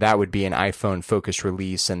that would be an iPhone focused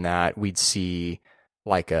release, and that we'd see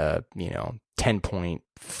like a 10.4,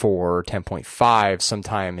 10.5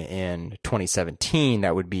 sometime in 2017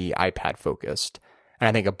 that would be iPad focused. And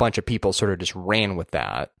I think a bunch of people sort of just ran with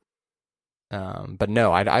that. But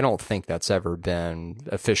no, I don't think that's ever been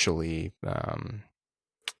officially, I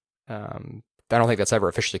don't think that's ever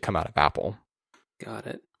officially come out of Apple. Got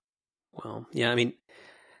it. Well, yeah, I mean,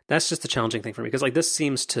 that's just the challenging thing for me, because like this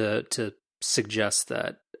seems to suggest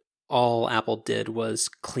that all Apple did was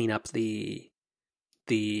clean up the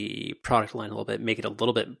product line a little bit, make it a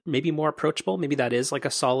little bit maybe more approachable. Maybe that is like a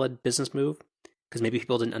solid business move, because maybe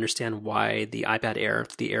people didn't understand why the iPad Air,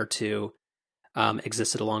 the Air 2,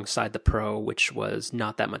 existed alongside the Pro, which was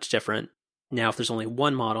not that much different. Now, if there's only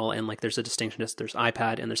one model and like there's a distinction, just there's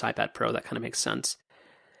iPad and there's iPad Pro, that kind of makes sense.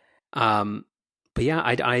 But yeah,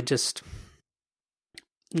 I just,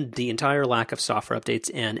 the entire lack of software updates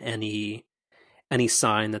and any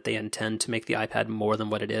sign that they intend to make the iPad more than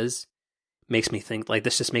what it is makes me think like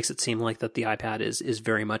this just makes it seem like that the iPad is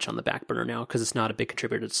very much on the back burner now, because it's not a big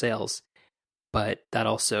contributor to sales. But that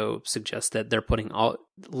also suggests that they're putting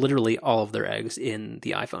literally all of their eggs in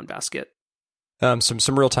the iPhone basket. Some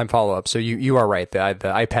real time follow up. So you are right. The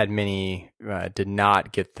iPad Mini did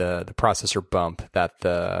not get the processor bump that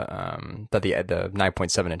the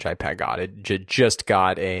 9.7 inch iPad got. It just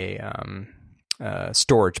got a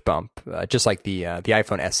storage bump, just like the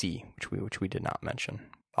iPhone SE, which we did not mention,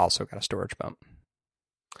 also got a storage bump.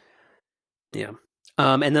 Yeah.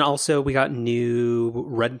 And then also we got new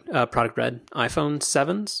product red iPhone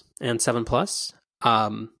 7s and 7 Plus.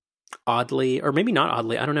 Oddly, or maybe not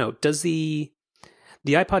oddly, I don't know. Does the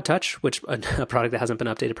iPod Touch, which a product that hasn't been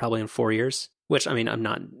updated probably in 4 years, which I mean,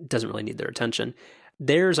 doesn't really need their attention.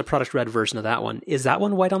 There's a product red version of that one. Is that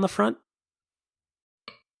one white on the front?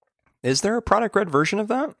 Is there a product red version of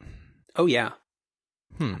that? Oh yeah.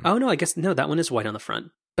 Oh no, I guess no. That one is white on the front.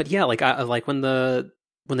 But yeah, like when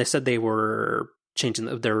they said they were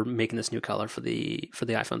they're making this new color for the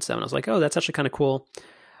iPhone 7, I was like, oh, that's actually kind of cool.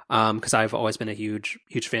 Because I've always been a huge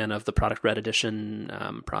fan of the product red edition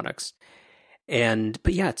products.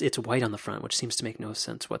 But yeah, it's white on the front, which seems to make no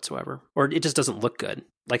sense whatsoever, or it just doesn't look good.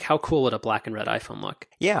 Like, how cool would a black and red iPhone look?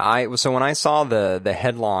 Yeah, so when I saw the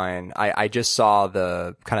headline, I just saw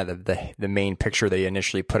the kind of the main picture they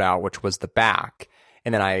initially put out, which was the back,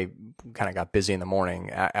 and then I kind of got busy in the morning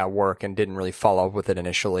at work and didn't really follow up with it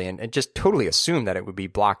initially, and just totally assumed that it would be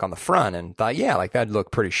black on the front, and thought, yeah, like that'd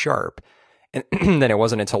look pretty sharp. And then it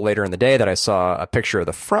wasn't until later in the day that I saw a picture of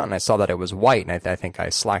the front, and I saw that it was white, and I think I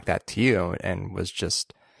slacked that to you and was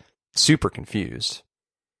just super confused.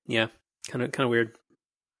 Yeah, kind of weird.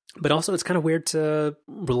 But also, it's kind of weird to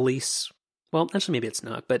release. Well, actually, maybe it's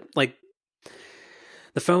not. But like,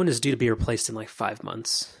 the phone is due to be replaced in like 5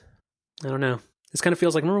 months. I don't know. This kind of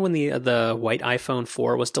feels like, remember when the white iPhone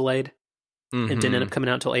 4 was delayed? Mm-hmm. It didn't end up coming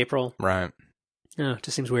out until April. Right. Oh, it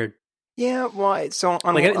just seems weird. Yeah, well, so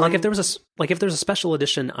if there's a special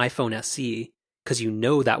edition iPhone SE, because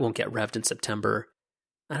that won't get revved in September.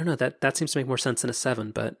 I don't know, that seems to make more sense than a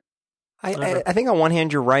 7, but I think on one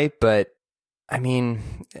hand you're right, but I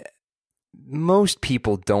mean, most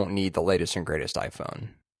people don't need the latest and greatest iPhone.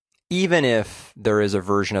 Even if there is a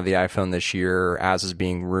version of the iPhone this year, as is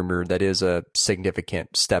being rumored, that is a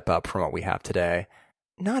significant step up from what we have today.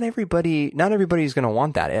 Not everybody's going to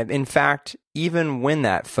want that. In fact, even when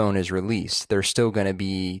that phone is released, there's still going to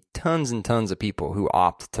be tons and tons of people who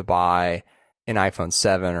opt to buy an iPhone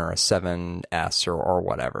 7 or a 7S or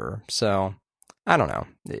whatever. So, I don't know.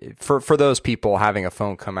 For those people, having a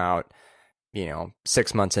phone come out,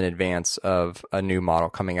 6 months in advance of a new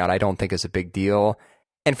model coming out, I don't think is a big deal.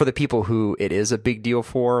 And for the people who it is a big deal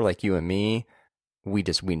for, like you and me, we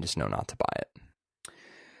just know not to buy it.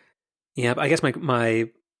 Yeah, but I guess my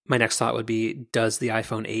next thought would be, does the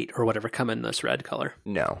iPhone 8 or whatever come in this red color?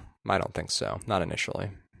 No, I don't think so. Not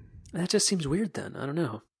initially. That just seems weird then. I don't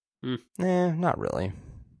know. Not really.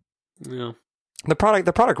 No. The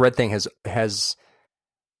product red thing has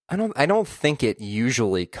I don't think it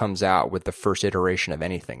usually comes out with the first iteration of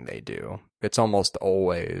anything they do. It's almost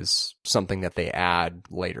always something that they add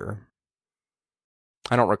later.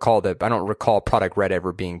 I don't recall Product Red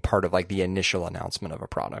ever being part of like the initial announcement of a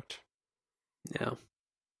product. Yeah.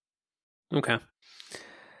 Okay.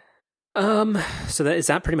 So is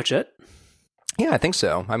that pretty much it? Yeah, I think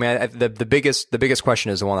so. I mean, the biggest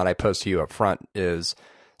question is the one that I posed to you up front is,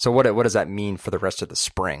 so what does that mean for the rest of the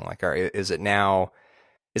spring? Like, is it now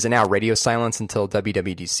radio silence until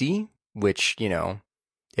WWDC? Which, you know,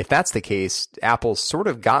 if that's the case, Apple's sort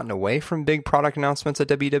of gotten away from big product announcements at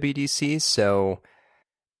WWDC. So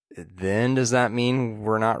then does that mean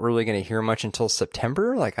we're not really going to hear much until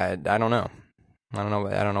September? Like, I don't know. I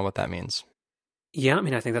don't know what that means. Yeah, I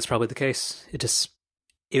mean, I think that's probably the case. It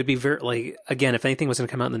would be very, like, again, if anything was going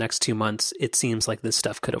to come out in the next 2 months, it seems like this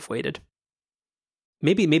stuff could have waited.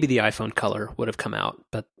 Maybe the iPhone color would have come out,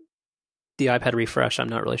 but the iPad refresh, I'm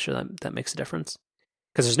not really sure that makes a difference.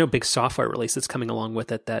 Because there's no big software release that's coming along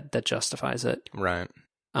with it that justifies it. Right.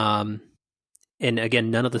 And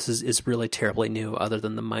again, none of this is really terribly new other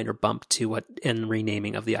than the minor bump to and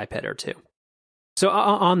renaming of the iPad Air 2. So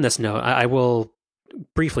on this note, I will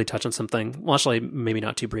briefly touch on something. Well, actually, maybe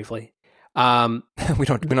not too briefly. We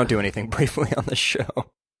don't do anything briefly on this show.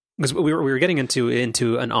 Because we were getting into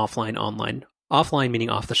an offline meaning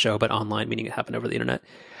off the show, but online meaning it happened over the internet,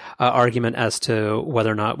 argument as to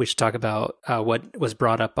whether or not we should talk about what was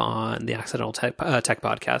brought up on the Accidental Tech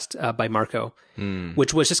podcast by Marco,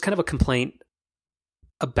 which was just kind of a complaint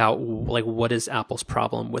about like what is Apple's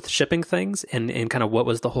problem with shipping things and kind of what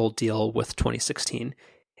was the whole deal with 2016.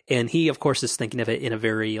 And he, of course, is thinking of it in a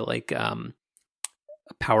very like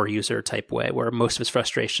power user type way, where most of his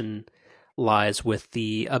frustration lies with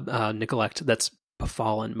the neglect that's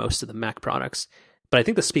befallen most of the Mac products. But I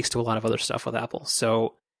think this speaks to a lot of other stuff with Apple.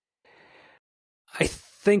 So I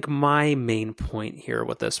think my main point here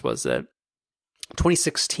with this was that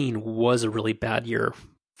 2016 was a really bad year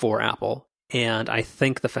for Apple. And I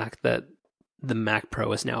think the fact that the Mac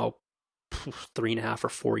Pro is now 3.5 or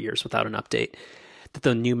 4 years without an update, that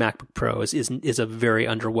the new MacBook Pro is a very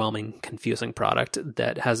underwhelming, confusing product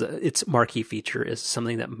that has its marquee feature is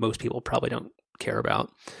something that most people probably don't care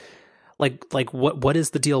about. Like what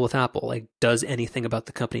is the deal with Apple? Like, does anything about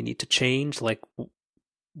the company need to change? Like,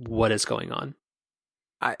 what is going on?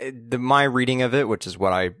 My reading of it, which is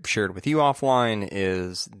what I shared with you offline,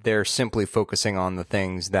 is they're simply focusing on the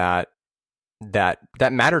things that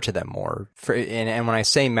matter to them more. And when I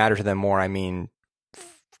say matter to them more, I mean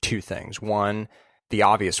two things. One, the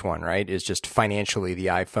obvious one, right, is just financially the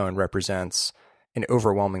iPhone represents an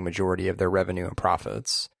overwhelming majority of their revenue and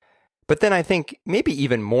profits. But then I think maybe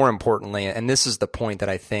even more importantly, and this is the point that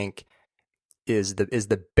I think is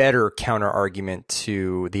the better counter argument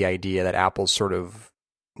to the idea that Apple's sort of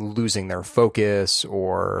losing their focus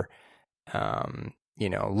or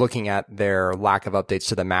looking at their lack of updates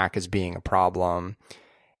to the Mac as being a problem.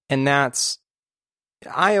 And that's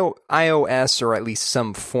iOS, or at least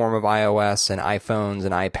some form of iOS, and iPhones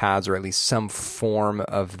and iPads, or at least some form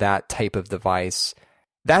of that type of device.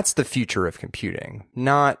 That's the future of computing,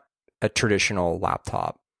 not a traditional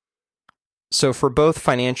laptop. So for both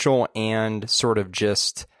financial and sort of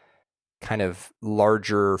just kind of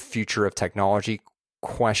larger future of technology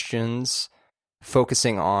questions,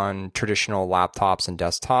 focusing on traditional laptops and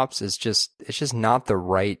desktops it's just not the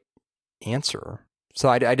right answer. So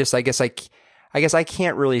I guess I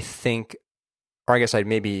can't really think, or I guess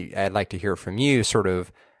I'd like to hear from you sort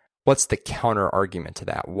of what's the counter argument to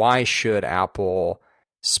that? Why should Apple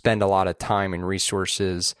spend a lot of time and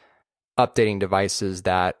resources updating devices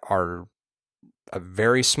that are a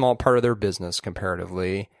very small part of their business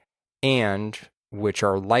comparatively, and which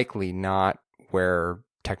are likely not where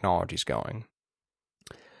technology's going?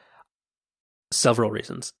 Several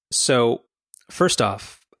reasons. So first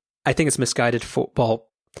off, I think it's misguided.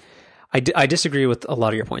 I disagree with a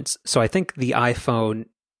lot of your points. So I think the iPhone,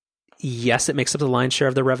 yes, it makes up the lion's share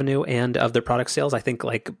of their revenue and of their product sales. I think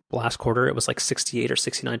like last quarter, it was like 68 or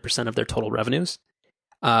 69% of their total revenues.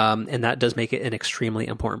 And that does make it an extremely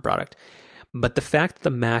important product. But the fact that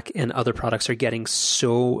the Mac and other products are being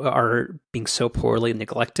so poorly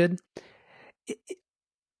neglected,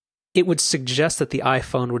 it would suggest that the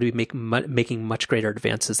iPhone would be making much greater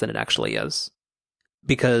advances than it actually is.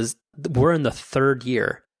 Because we're in the third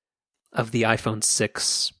year of the iPhone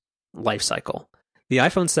 6 life cycle. The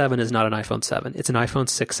iPhone 7 is not an iPhone 7. It's an iPhone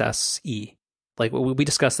 6S E. Like, we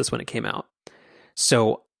discussed this when it came out.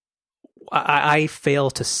 So I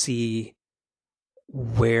fail to see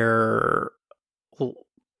where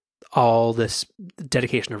all this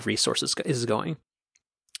dedication of resources is going.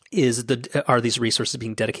 Are these resources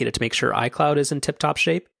being dedicated to make sure iCloud is in tip-top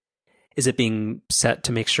shape? Is it being set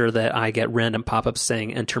to make sure that I get random pop-ups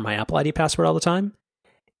saying enter my Apple ID password all the time?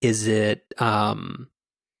 Is it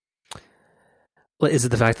Is it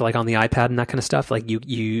the fact that like on the iPad and that kind of stuff, like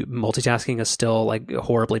you multitasking is still like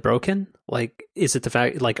horribly broken? Like, is it the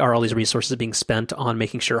fact, like, are all these resources being spent on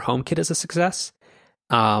making sure HomeKit is a success?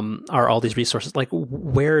 Are all these resources, like,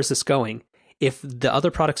 where is this going? If the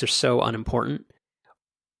other products are so unimportant,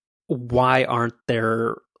 why aren't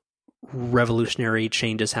there revolutionary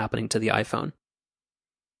changes happening to the iPhone?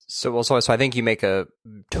 So I think you make a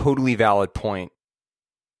totally valid point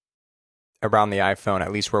around the iPhone,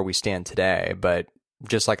 at least where we stand today. But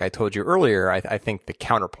just like I told you earlier, I think the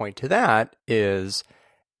counterpoint to that is,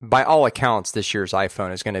 by all accounts, this year's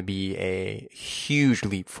iPhone is going to be a huge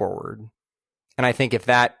leap forward. And I think if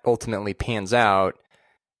that ultimately pans out,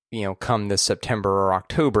 come this September or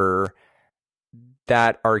October,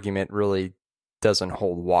 that argument really doesn't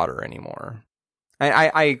hold water anymore.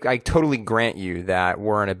 I totally grant you that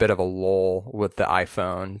we're in a bit of a lull with the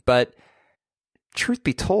iPhone, but truth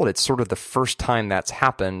be told, it's sort of the first time that's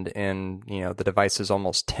happened in, the device's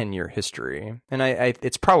almost 10-year history. And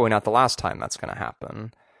it's probably not the last time that's going to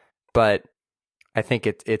happen. But I think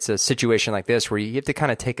it's a situation like this where you have to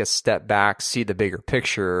kind of take a step back, see the bigger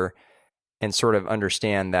picture, and sort of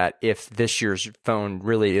understand that if this year's phone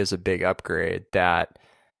really is a big upgrade, that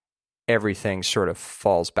everything sort of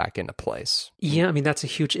falls back into place. Yeah, I mean, that's a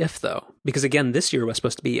huge if, though. Because, again, this year was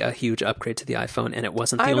supposed to be a huge upgrade to the iPhone, and it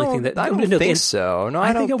wasn't the only thing that... I don't think so. No,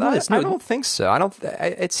 I think it was. I don't think so.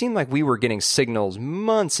 It seemed like we were getting signals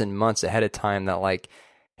months and months ahead of time that, like,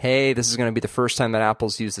 hey, this is going to be the first time that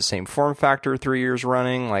Apple's used the same form factor 3 years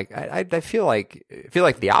running. Like, I feel like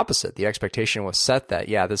the opposite. The expectation was set that,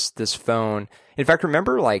 yeah, this phone... In fact,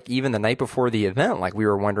 remember, like, even the night before the event, like, we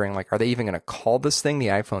were wondering, like, are they even going to call this thing the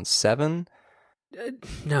iPhone 7?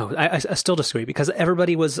 No, I still disagree, because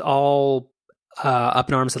everybody was all up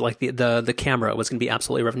in arms that, like, the camera was going to be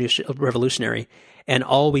absolutely revolutionary, and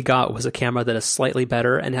all we got was a camera that is slightly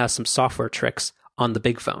better and has some software tricks on the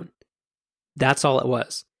big phone. That's all it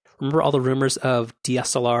was. Remember all the rumors of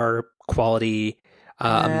DSLR quality,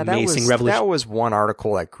 amazing revolution? That was one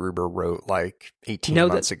article that Gruber wrote like 18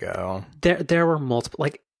 months ago. There were multiple.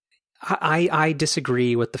 Like, I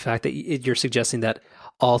disagree with the fact that you're suggesting that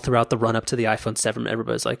all throughout the run up to the iPhone 7,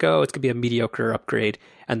 everybody's like, oh, it's gonna be a mediocre upgrade,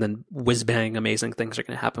 and then whiz bang, amazing things are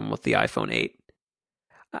gonna happen with the iPhone 8.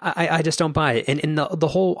 I just don't buy it. And in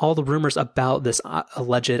all the rumors about this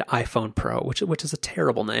alleged iPhone Pro, which is a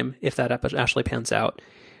terrible name if that actually pans out,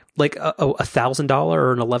 like a $1,000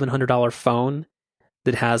 or an $1,100 phone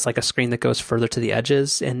that has like a screen that goes further to the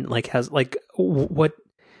edges and like has like what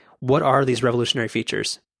are these revolutionary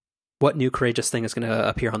features? What new courageous thing is going to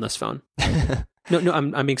appear on this phone? No,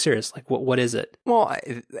 I'm being serious. Like, what is it? Well,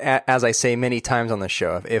 as I say many times on the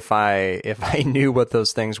show, if I knew what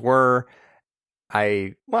those things were,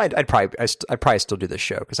 I'd probably still do this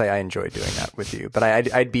show because I enjoy doing that with you. But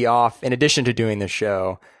I'd be off. In addition to doing this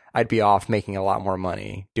show, I'd be off making a lot more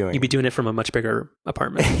money doing. You'd be doing it from a much bigger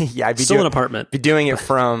apartment. Yeah, I'd be still an apartment. Be doing it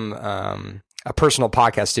from a personal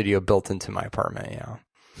podcast studio built into my apartment. Yeah.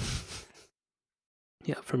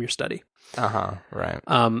 Yeah, from your study. Right.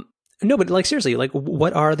 No, but like seriously, like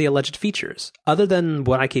what are the alleged features? Other than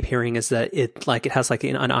what I keep hearing is that it has like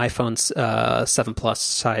an iPhone 7 Plus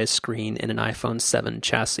size screen and an iPhone 7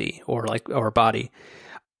 chassis or body.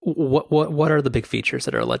 What are the big features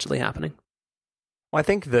that are allegedly happening? Well, I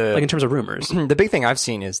think in terms of rumors, the big thing I've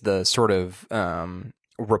seen is the sort of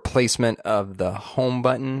replacement of the home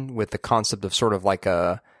button with the concept of sort of like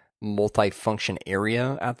a multi-function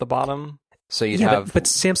area at the bottom. So you'd have, but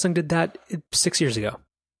Samsung did that 6 years ago.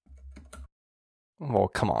 Well,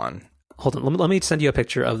 come on. Hold on. Let me send you a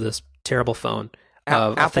picture of this terrible phone.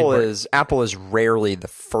 Apple is rarely the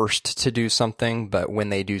first to do something, but when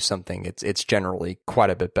they do something, it's generally quite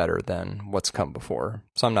a bit better than what's come before.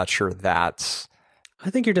 So I'm not sure that's... I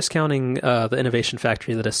think you're discounting the innovation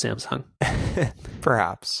factory that is Samsung.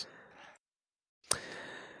 Perhaps.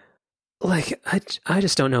 Like, I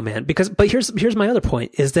just don't know, man. But here's my other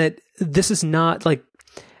point, is that this is not like...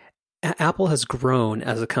 Apple has grown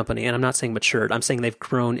as a company, and I'm not saying matured. I'm saying they've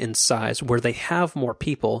grown in size where they have more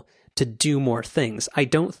people to do more things. I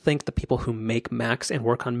don't think the people who make Macs and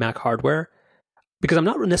work on Mac hardware, because I'm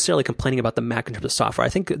not necessarily complaining about the Mac in terms of software. I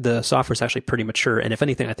think the software is actually pretty mature, and if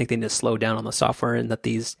anything, I think they need to slow down on the software and that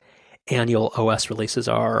these annual OS releases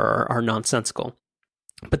are nonsensical.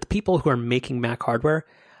 But the people who are making Mac hardware,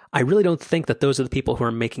 I really don't think that those are the people who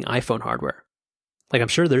are making iPhone hardware. Like, I'm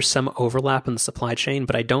sure there's some overlap in the supply chain,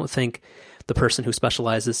 but I don't think the person who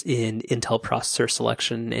specializes in Intel processor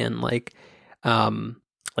selection and like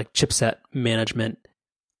chipset management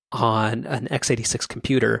on an x86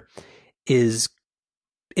 computer is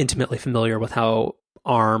intimately familiar with how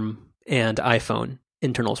ARM and iPhone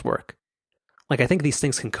internals work. Like, I think these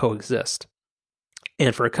things can coexist.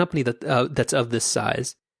 And for a company that's of this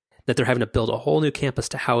size, that they're having to build a whole new campus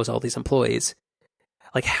to house all these employees,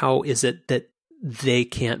 like, how is it that they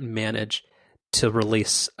can't manage to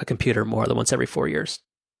release a computer more than once every 4 years?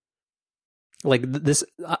 Like this,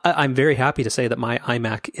 I'm very happy to say that my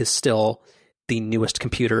iMac is still the newest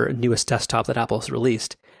computer, newest desktop that Apple has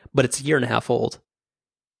released, but it's a year and a half old.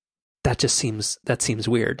 That seems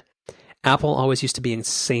weird. Apple always used to be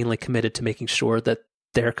insanely committed to making sure that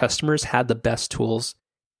their customers had the best tools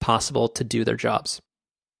possible to do their jobs.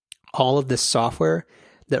 All of this software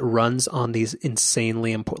that runs on these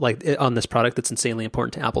insanely important, like on this product that's insanely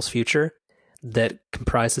important to Apple's future, that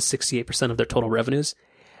comprises 68% of their total revenues,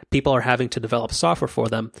 people are having to develop software for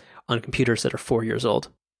them on computers that are 4 years old.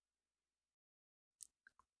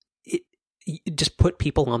 Just put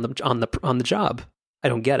people on the job. I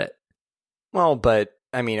don't get it. Well, but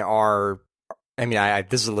I mean,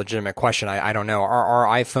 this is a legitimate question. I don't know. Are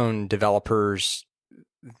iPhone developers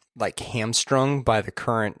like hamstrung by the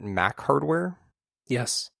current Mac hardware?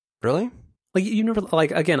 Yes. Really? Like, you never,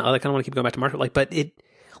 like, again, I kind of want to keep going back to market, like, but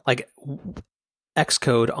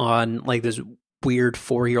Xcode on like this weird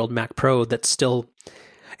 4-year-old Mac Pro that's still,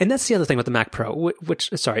 and that's the other thing with the Mac Pro, which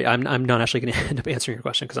sorry, I'm not actually going to end up answering your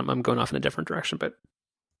question because I'm going off in a different direction. But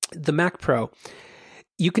the Mac Pro,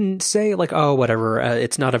 you can say like, oh, whatever,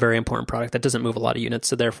 it's not a very important product that doesn't move a lot of units,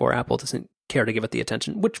 so therefore Apple doesn't care to give it the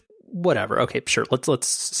attention. Which, whatever, okay, sure, let's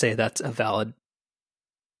say that's a valid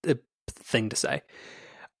thing to say.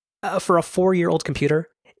 For a 4-year-old computer,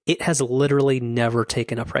 it has literally never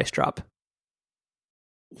taken a price drop.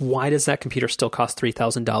 Why does that computer still cost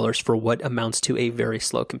 $3,000 for what amounts to a very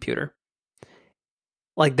slow computer?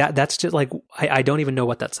 Like that's just like, I don't even know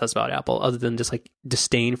what that says about Apple, other than just like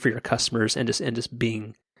disdain for your customers and just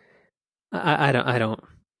being, I don't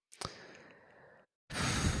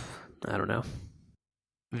know.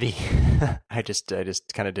 I just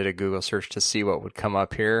kind of did a Google search to see what would come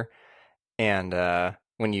up here. And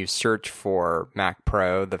when you search for Mac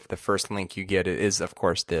Pro, the first link you get is, of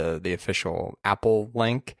course, the official Apple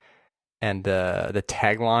link, and the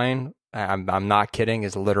tagline, I'm not kidding,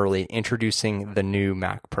 is literally introducing the new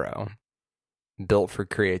Mac Pro, built for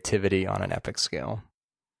creativity on an epic scale.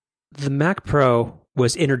 The Mac Pro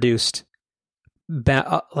was introduced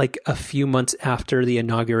like a few months after the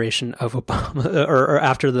inauguration of Obama, or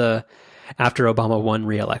after Obama won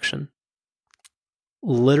re-election.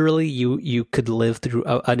 Literally, you could live through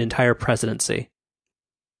an entire presidency,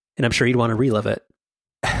 and I'm sure you'd want to relive it.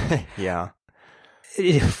 Yeah.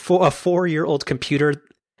 For a 4-year-old computer,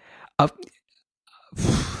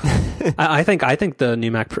 I think the new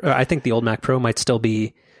Mac Pro, I think the old Mac Pro might still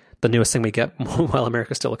be the newest thing we get while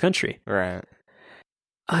America's still a country. Right.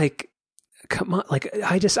 Like, come on, like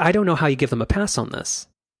I don't know how you give them a pass on this.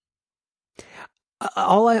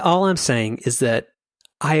 All I'm saying is that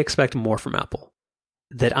I expect more from Apple.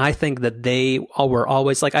 That I think that they were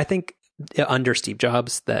always like, I think under Steve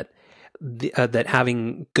Jobs that that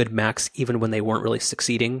having good Macs, even when they weren't really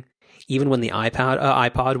succeeding, even when the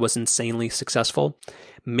iPod was insanely successful,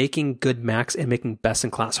 making good Macs and making best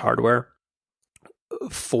in class hardware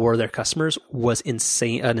for their customers was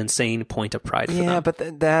an insane point of pride for them. Yeah,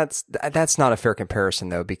 but that's not a fair comparison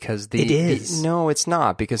though, because it is. No, it's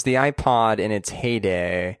not, because the iPod in its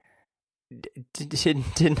heyday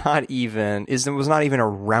was not even a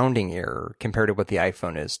rounding error compared to what the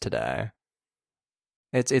iPhone is today.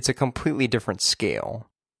 It's a completely different scale.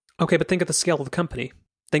 Okay, but think of the scale of the company.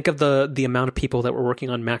 Think of the amount of people that were working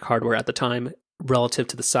on Mac hardware at the time relative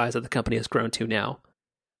to the size that the company has grown to now.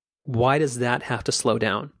 Why does that have to slow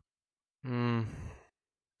down?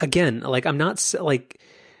 Again, like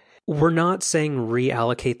we're not saying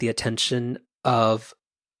reallocate the attention of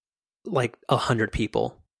like 100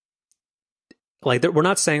 people. Like we're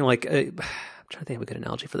not saying like I'm trying to think of a good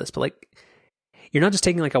analogy for this, but like you're not just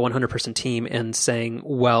taking like a 100-person team and saying,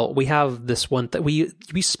 well, we have this one that we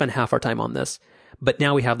spend half our time on this, but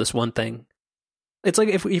now we have this one thing. It's like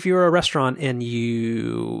if you're a restaurant and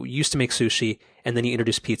you used to make sushi and then you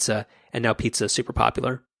introduce pizza, and now pizza is super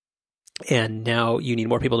popular, and now you need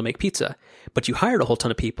more people to make pizza, but you hired a whole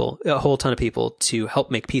ton of people to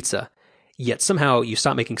help make pizza, yet somehow you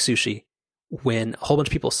stop making sushi when a whole bunch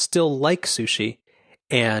of people still like sushi,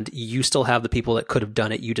 and you still have the people that could have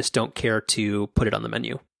done it. You just don't care to put it on the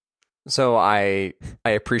menu. So I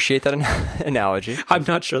appreciate that analogy. I'm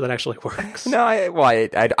not sure that actually works. No,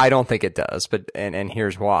 I don't think it does. But and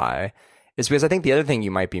here's why: is because I think the other thing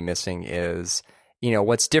you might be missing is,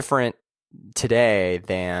 what's different today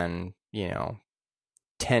than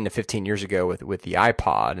 10 to 15 years ago with the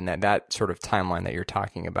iPod, and that sort of timeline that you're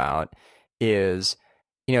talking about is,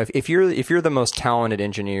 if you're the most talented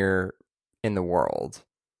engineer in the world,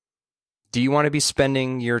 do you want to be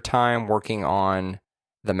spending your time working on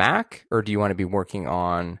the Mac, or do you want to be working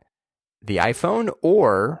on the iPhone?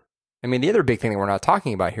 Or, I mean, the other big thing that we're not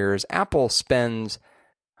talking about here is Apple spends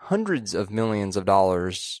hundreds of millions of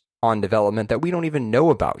dollars on development that we don't even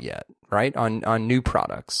know about yet, right? On new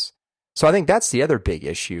products. So I think that's the other big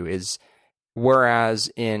issue is,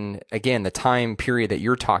 whereas in, again, the time period that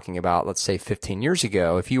you're talking about, let's say 15 years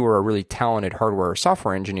ago, if you were a really talented hardware or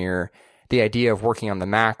software engineer, the idea of working on the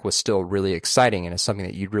Mac was still really exciting and is something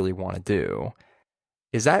that you'd really want to do.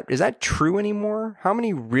 Is that true anymore? How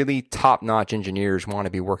many really top-notch engineers want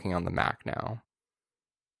to be working on the Mac now?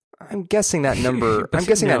 I'm guessing that number.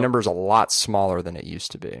 That number is a lot smaller than it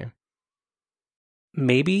used to be.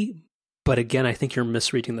 Maybe, but again, I think you're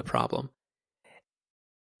misreading the problem.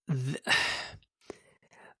 The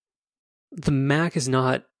Mac is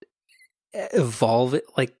not evolving,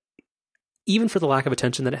 like, even for the lack of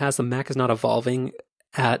attention that it has, the Mac is not evolving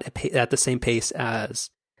at the same pace as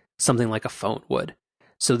something like a phone would.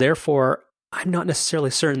 So therefore, I'm not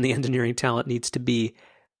necessarily certain the engineering talent needs to be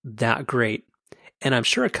that great. And I'm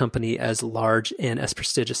sure a company as large and as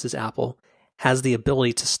prestigious as Apple has the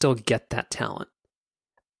ability to still get that talent.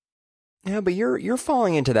 Yeah, but you're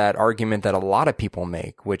falling into that argument that a lot of people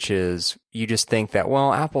make, which is you just think that,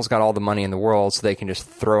 well, Apple's got all the money in the world, so they can just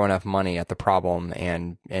throw enough money at the problem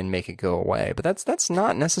and make it go away. But that's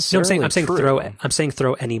not necessarily I'm saying true. I'm saying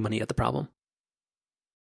throw any money at the problem.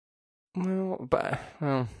 Well,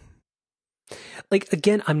 like,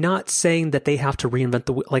 again, I'm not saying that they have to reinvent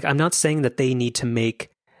the wheel. Like, I'm not saying that they need to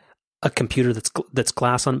make a computer that's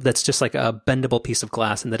glass on, that's just like a bendable piece of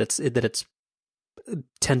glass, and that it's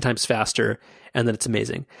 10 times faster and that it's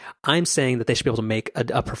amazing. I'm saying that they should be able to make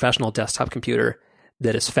a professional desktop computer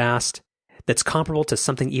that is fast, that's comparable to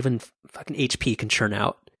something even fucking HP can churn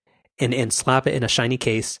out, and slap it in a shiny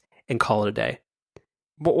case and call it a day.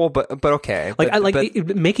 But okay.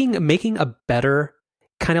 Making a better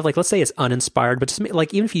kind of, like, let's say it's uninspired, but just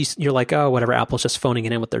like, even if you're like, oh, whatever, Apple's just phoning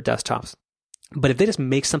it in with their desktops. But if they just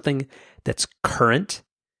make something that's current,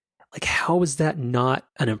 like, how is that not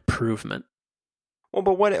an improvement? Well,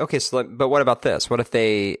 but what about this? What if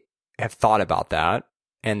they have thought about that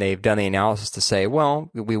and they've done the analysis to say,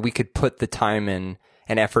 well, we could put the time and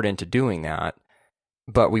effort into doing that,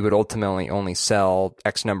 but we would ultimately only sell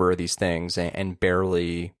X number of these things and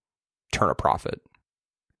barely turn a profit?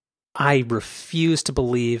 I refuse to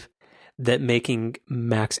believe that making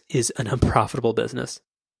Macs is an unprofitable business.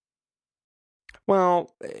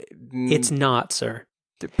 Well, it's not, sir.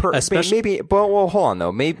 Maybe, well, hold on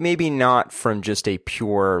though. Maybe not from just a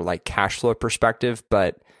pure like cash flow perspective,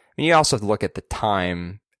 but you also have to look at the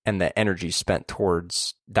time and the energy spent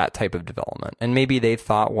towards that type of development. And maybe they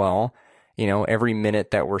thought, well, every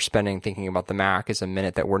minute that we're spending thinking about the Mac is a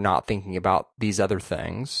minute that we're not thinking about these other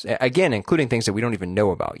things. Again, including things that we don't even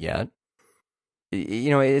know about yet.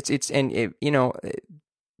 They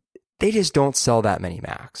just don't sell that many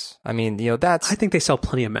Macs. I mean, I think they sell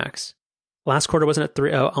plenty of Macs. Last quarter wasn't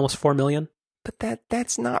it almost 4 million? But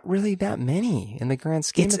that's not really that many in the grand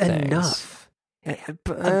scheme of things. It's enough.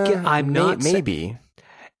 Maybe.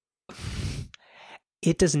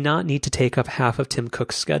 It does not need to take up half of Tim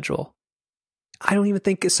Cook's schedule. I don't even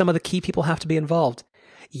think some of the key people have to be involved.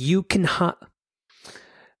 You can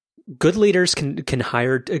good leaders can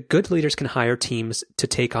hire teams to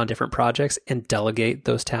take on different projects and delegate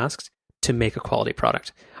those tasks to make a quality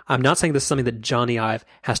product. I'm not saying this is something that Johnny Ive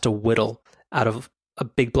has to whittle out of a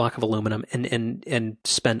big block of aluminum and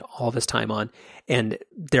spend all of his time on, and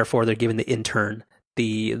therefore they're giving the intern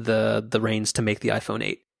the reins to make the iPhone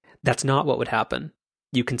 8. That's not what would happen.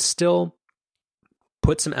 You can still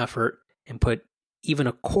put some effort and put even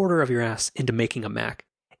a quarter of your ass into making a Mac,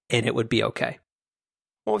 and it would be okay.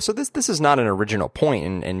 Well, so this is not an original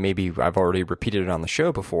point, and maybe I've already repeated it on the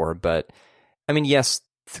show before, but I mean, yes,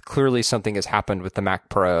 clearly something has happened with the Mac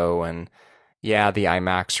Pro, and yeah, the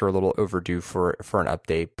iMacs are a little overdue for an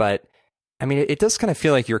update. But I mean, it does kind of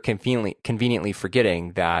feel like you're conveniently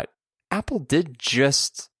forgetting that Apple did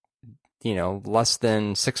just, less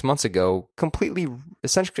than 6 months ago,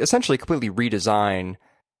 essentially completely redesign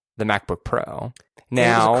the MacBook Pro.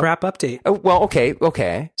 Now, it was a crap update. Oh, well,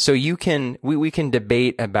 okay. So we can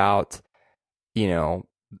debate about,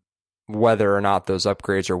 whether or not those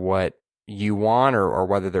upgrades are what you want or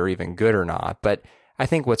whether they're even good or not. But I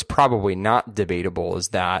think what's probably not debatable is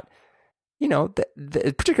that,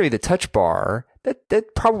 particularly the touch bar,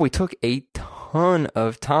 that probably took a ton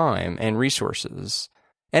of time and resources.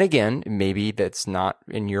 And again, maybe that's not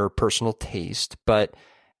in your personal taste, but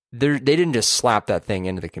they didn't just slap that thing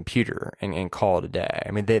into the computer and call it a day.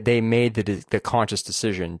 I mean, they made the conscious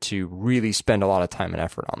decision to really spend a lot of time and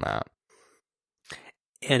effort on that.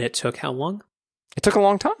 And it took how long? It took a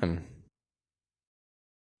long time.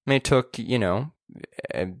 I mean, it took, the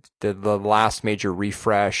last major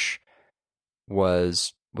refresh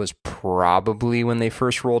was probably when they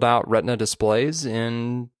first rolled out Retina displays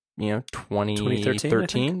in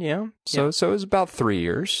 2013. Yeah. So it was about 3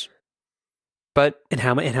 years. But and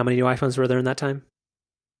how many new iPhones were there in that time?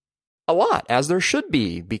 A lot, as there should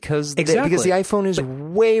be, because exactly. Because the iPhone is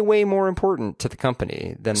way more important to the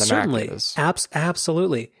company than the certainly. Mac is.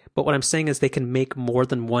 Absolutely. But what I'm saying is they can make more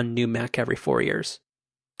than one new Mac every 4 years.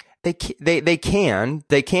 They can,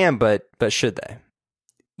 but should they?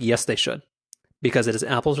 Yes, they should. Because it is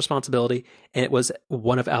Apple's responsibility, and it was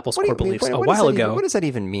one of Apple's core beliefs a what while ago. What does that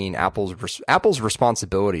even mean? Apple's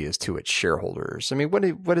responsibility is to its shareholders. I mean, what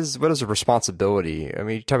is a responsibility? I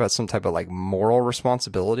mean, you talk about some type of like moral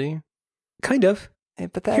responsibility. Kind of.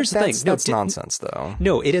 But here's the thing. That's nonsense, though.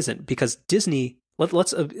 No, it isn't, because Disney.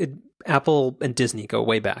 Let's Apple and Disney go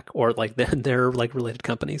way back, or like they're like related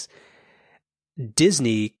companies.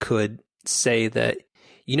 Disney could say that,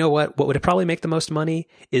 you know what would probably make the most money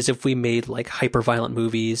is if we made like hyper violent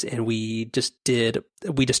movies, and we just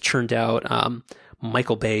churned out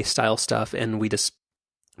Michael Bay style stuff, and we just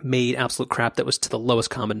made absolute crap that was to the lowest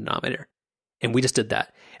common denominator. And we just did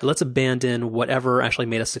that. And let's abandon whatever actually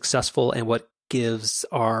made us successful and what gives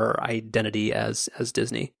our identity as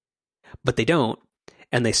Disney. But they don't,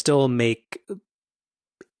 and they still make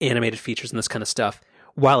animated features and this kind of stuff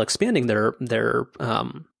while expanding their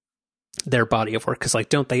body of work. Because like,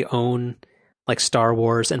 don't they own like Star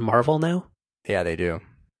Wars and Marvel now? Yeah, they do.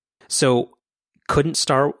 So isn't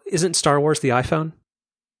Star Wars the iPhone?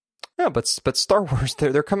 No, but Star Wars,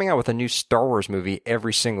 they're coming out with a new Star Wars movie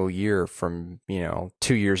every single year from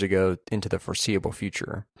 2 years ago into the foreseeable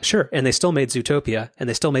future. Sure, and they still made Zootopia, and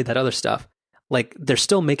they still made that other stuff. Like, they're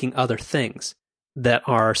still making other things that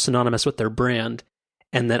are synonymous with their brand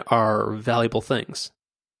and that are valuable things.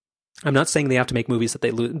 I'm not saying they have to make movies that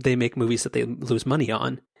they make movies that they lose money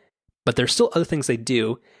on, but there's still other things they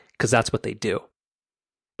do because that's what they do.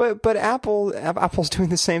 But Apple's doing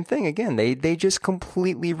the same thing again. They just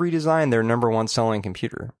completely redesigned their number one selling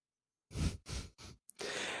computer.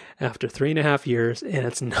 After 3.5 years, and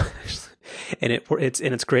it's not, and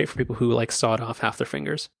it's great for people who like sawed off half their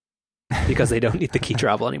fingers because they don't need the key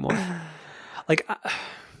travel anymore. Like,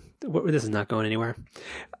 this is not going anywhere.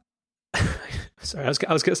 Sorry, I was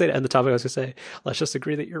going to say to end the topic. I was going to say, let's just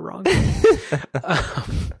agree that you're wrong.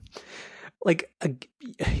 But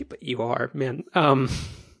you are, man.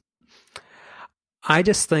 I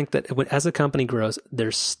just think that as a company grows,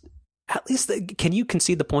 there's at least, can you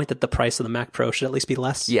concede the point that the price of the Mac Pro should at least be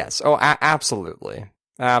less? Yes. Oh, absolutely.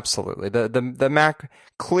 Absolutely. The Mac,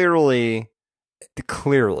 clearly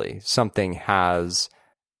something has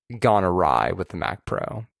gone awry with the Mac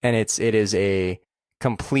Pro, and it is a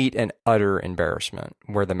complete and utter embarrassment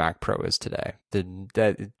where the Mac Pro is today.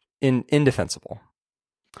 Indefensible.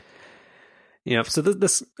 So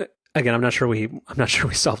this again, I'm not sure we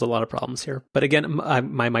solved a lot of problems here. But again,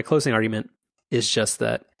 my closing argument is just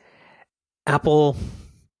that Apple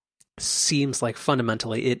seems like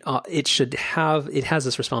fundamentally it has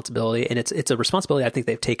this responsibility, and it's a responsibility I think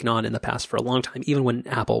they've taken on in the past for a long time, even when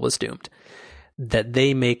Apple was doomed, that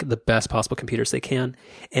they make the best possible computers they can.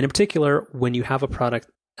 And in particular, when you have a product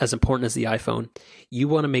as important as the iPhone, you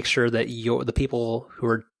want to make sure that the people who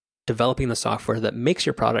are developing the software that makes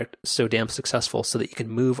your product so damn successful so that you can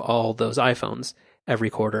move all those iPhones every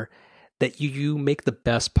quarter, that you make the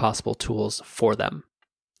best possible tools for them.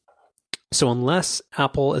 So unless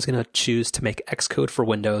Apple is going to choose to make Xcode for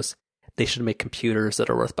Windows, they should make computers that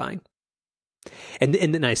are worth buying.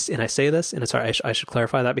 And I say this, and sorry, I should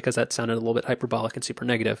clarify that because that sounded a little bit hyperbolic and super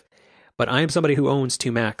negative. But I am somebody who owns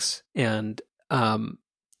 2 Macs and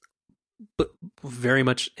but very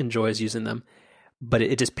much enjoys using them. But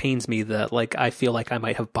it just pains me that like I feel like I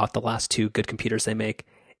might have bought the last 2 good computers they make,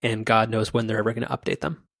 and God knows when they're ever going to update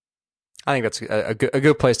them. I think that's a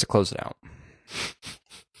good place to close it out.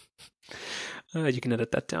 You can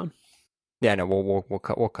edit that down. Yeah, no,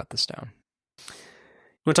 we'll cut this down. You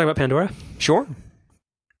want to talk about Pandora? Sure.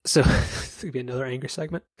 So this could be another angry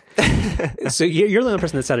segment. So you're the only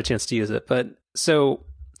person that's had a chance to use it. But so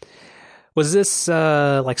was this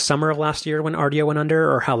like summer of last year when Rdio went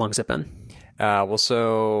under, or how long has it been?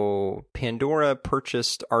 So Pandora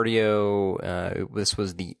purchased Rdio. This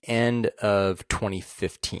was the end of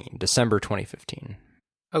 2015, December 2015.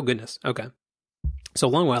 Oh, goodness. Okay. So a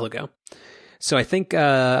long while ago. So I think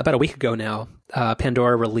about a week ago now,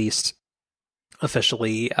 Pandora released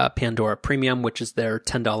officially Pandora Premium, which is their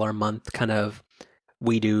 $10 a month kind of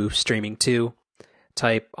we do streaming too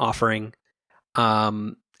type offering.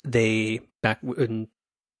 They, back in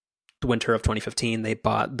the winter of 2015, they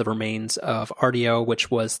bought the remains of Rdio, which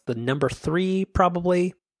was the number 3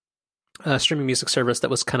 probably streaming music service that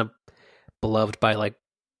was kind of beloved by like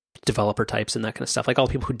developer types and that kind of stuff. Like all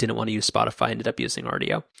the people who didn't want to use Spotify ended up using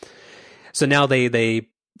Rdio. So now they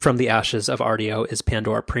from the ashes of Rdio is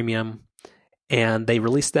Pandora Premium, and they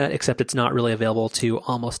released that, except it's not really available to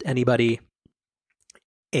almost anybody.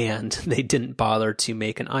 And they didn't bother to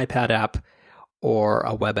make an iPad app or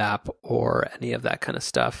a web app or any of that kind of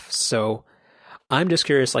stuff. So I'm just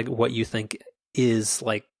curious, like, what you think is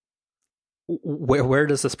like, where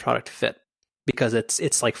does this product fit? Because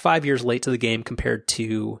it's like 5 years late to the game compared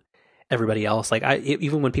to everybody else. Like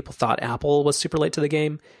even when people thought Apple was super late to the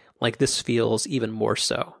game, like this feels even more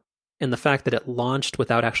so. And the fact that it launched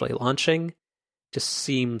without actually launching just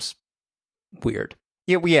seems weird.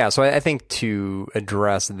 Yeah. So I think to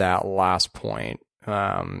address that last point,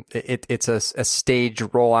 it's a staged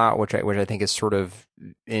rollout, which I think is sort of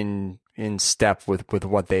in step with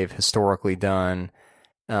what they've historically done.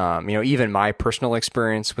 Even my personal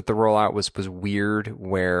experience with the rollout was weird,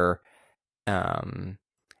 where, the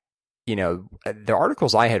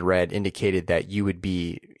articles I had read indicated that you would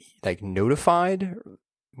be like notified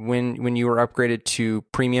when you were upgraded to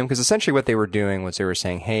premium, because essentially what they were doing was they were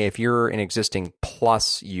saying, hey, if you're an existing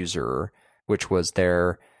Plus user, which was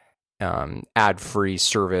their ad-free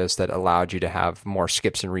service that allowed you to have more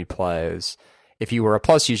skips and replays, if you were a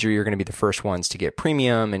Plus user, you're going to be the first ones to get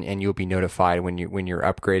premium, and you'll be notified when you're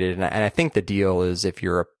upgraded. And I think the deal is if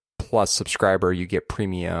you're a Plus subscriber, you get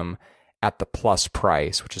premium at the Plus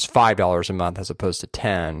price, which is $5 a month as opposed to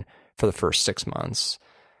 $10 for the first 6 months.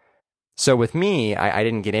 So with me, I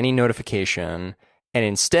didn't get any notification, and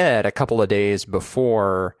instead, a couple of days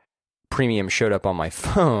before premium showed up on my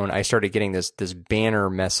phone, I started getting this banner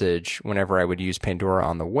message whenever I would use Pandora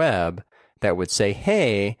on the web that would say,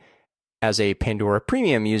 hey, as a Pandora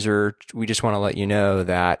Premium user, we just want to let you know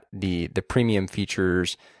that the premium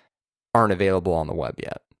features aren't available on the web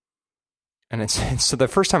yet. And so the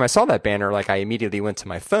first time I saw that banner, like I immediately went to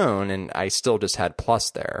my phone, and I still just had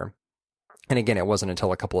Plus there. And again, it wasn't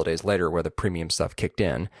until a couple of days later where the premium stuff kicked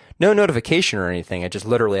in. No notification or anything. It just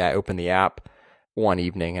literally, I opened the app one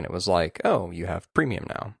evening and it was like, oh, you have premium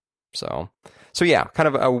now. So yeah, kind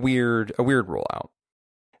of a weird rollout.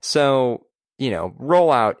 So,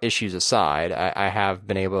 rollout issues aside, I have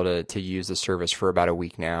been able to use the service for about a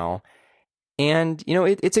week now. And,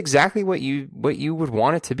 it's exactly what you would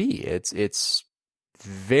want it to be. It's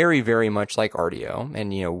very, very much like Rdio.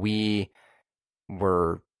 And, we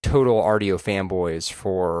were total Rdio fanboys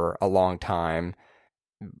for a long time,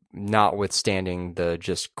 notwithstanding the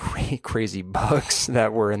just crazy bugs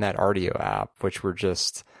that were in that Rdio app, which were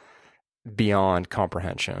just beyond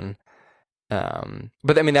comprehension.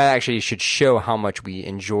 But I mean, that actually should show how much we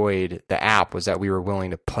enjoyed the app, was that we were willing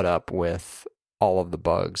to put up with all of the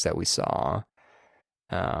bugs that we saw.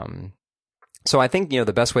 So I think,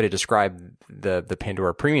 the best way to describe the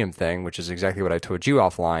Pandora Premium thing, which is exactly what I told you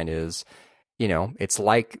offline, is, it's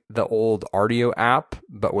like the old Rdio app,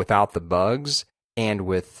 but without the bugs and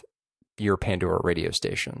with your Pandora radio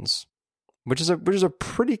stations, which is a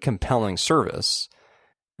pretty compelling service.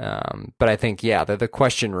 But I think, the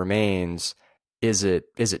question remains, is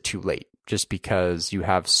it too late? Just because you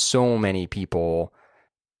have so many people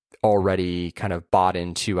already kind of bought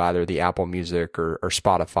into either the Apple Music or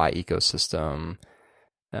Spotify ecosystem.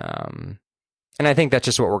 And I think that's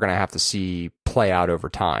just what we're going to have to see play out over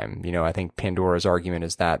time. I think Pandora's argument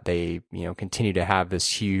is that they, continue to have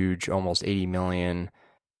this huge, almost 80 million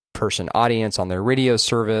person audience on their radio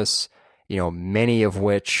service, many of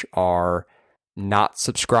which are not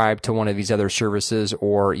subscribed to one of these other services,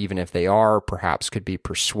 or even if they are, perhaps could be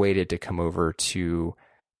persuaded to come over to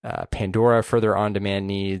Pandora for their on-demand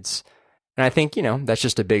needs. And I think, that's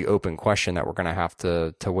just a big open question that we're going to have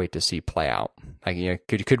to wait to see play out. Like,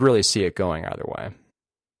 could really see it going either way.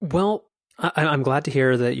 Well, I'm glad to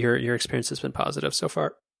hear that your experience has been positive so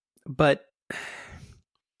far. But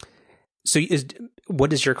so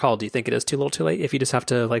what is your call? Do you think it is too little too late? If you just have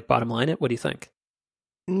to like bottom line it, what do you think?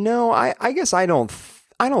 No, I guess I don't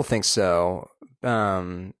think so.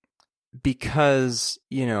 Because,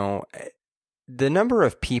 the number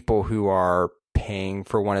of people who are paying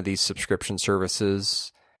for one of these subscription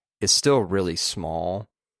services is still really small.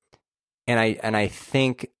 And I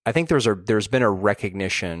think there's been a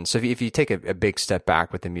recognition. So if you take a big step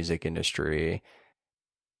back with the music industry,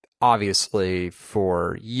 obviously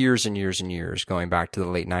for years and years and years, going back to the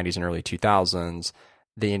late 90s and early 2000s,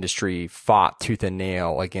 the industry fought tooth and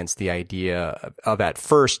nail against the idea of at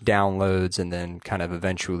first downloads and then kind of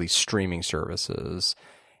eventually streaming services.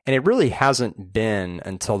 And it really hasn't been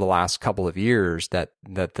until the last couple of years that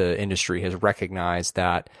the industry has recognized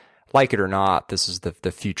that, like it or not, this is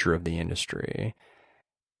the future of the industry.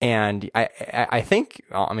 And I think,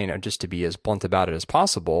 I mean, just to be as blunt about it as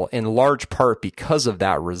possible, in large part because of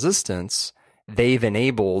that resistance, they've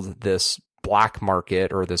enabled this black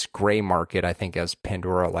market or this gray market, I think, as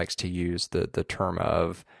Pandora likes to use the term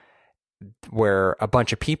of, where a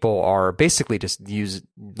bunch of people are basically just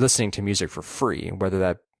listening to music for free, whether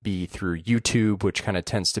that be through YouTube, which kind of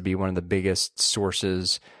tends to be one of the biggest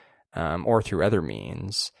sources, or through other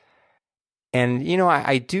means. And, you know,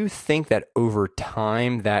 I do think that over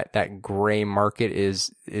time that gray market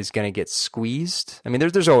is going to get squeezed. I mean,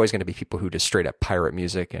 there's always going to be people who just straight up pirate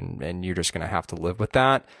music and you're just going to have to live with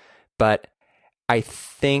that. But I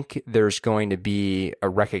think there's going to be a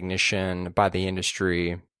recognition by the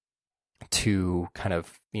industry to kind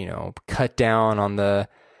of, you know, cut down on the,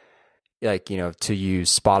 like, you know, to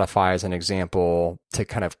use Spotify as an example, to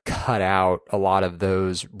kind of cut out a lot of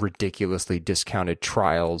those ridiculously discounted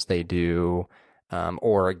trials they do,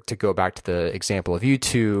 or to go back to the example of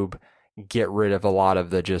YouTube, get rid of a lot of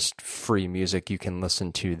the just free music you can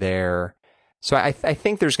listen to there. So I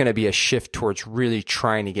think there's going to be a shift towards really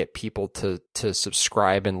trying to get people to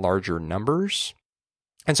subscribe in larger numbers.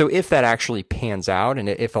 And so if that actually pans out, and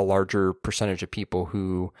if a larger percentage of people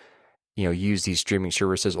who, you know, use these streaming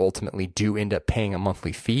services ultimately do end up paying a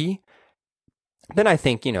monthly fee, then I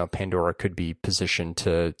think, you know, Pandora could be positioned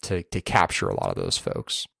to capture a lot of those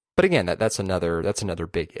folks. But again, that's another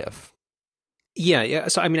big if. Yeah.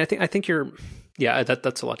 So I mean, I think you're,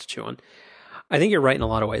 that's a lot to chew on. I think you're right in a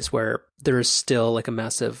lot of ways, where there is still like a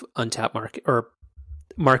massive untapped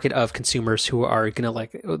market of consumers who are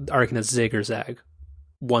gonna zig or zag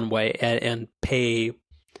one way and pay.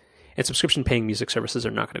 And subscription paying music services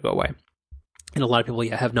are not going to go away. And a lot of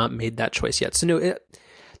people, have not made that choice yet. So no, that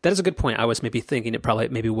is a good point. I was maybe thinking it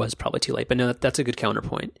was probably too late, but no, that's a good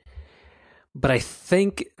counterpoint. But I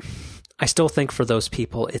still think for those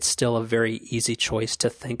people, it's still a very easy choice to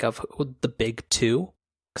think of the big two.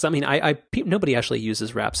 Because I mean, nobody actually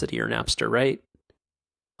uses Rhapsody or Napster, right?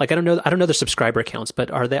 Like I don't know their subscriber counts, but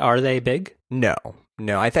are they big? No.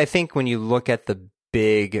 I think when you look at the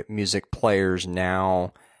big music players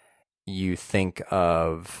now, you think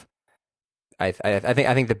of, I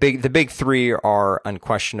think the big three are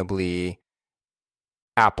unquestionably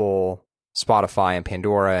Apple, Spotify, and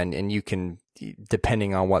Pandora, and you can,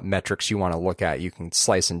 depending on what metrics you want to look at, you can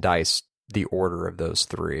slice and dice the order of those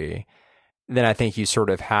three. Then I think you sort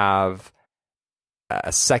of have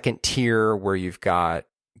a second tier where you've got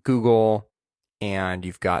Google and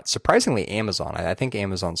you've got, surprisingly, Amazon. I think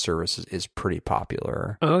Amazon service is pretty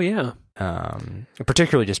popular. Oh, yeah.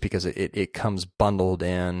 Particularly just because it comes bundled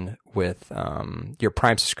in with your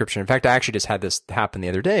Prime subscription. In fact, I actually just had this happen the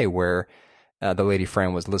other day where the lady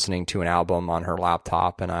friend was listening to an album on her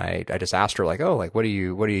laptop, and I just asked her, like, oh, like, what are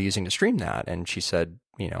you using to stream that? And she said,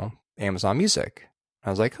 Amazon Music. I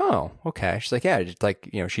was like, oh, okay. She's like, yeah, just like,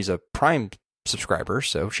 she's a Prime subscriber,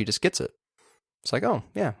 so she just gets it. It's like, oh,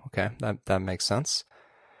 yeah, okay, that makes sense.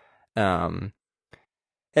 And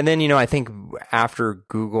then, I think after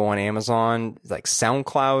Google and Amazon, like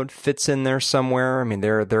SoundCloud fits in there somewhere. I mean,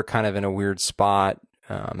 they're kind of in a weird spot,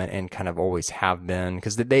 and kind of always have been,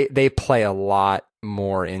 because they play a lot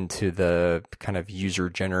more into the kind of user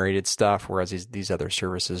generated stuff, whereas these other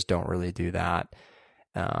services don't really do that.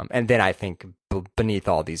 And then I think beneath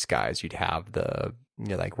all these guys, you'd have the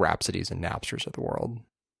like Rhapsodies and Napsters of the world.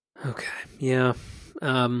 Okay, yeah.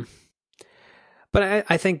 But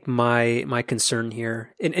I think my concern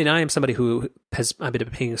here, and I am somebody who I've been a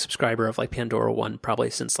paying subscriber of like Pandora One probably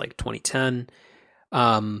since like 2010,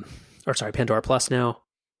 or sorry, Pandora Plus now,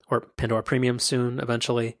 or Pandora Premium soon,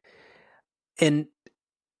 eventually. And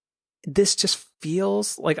this just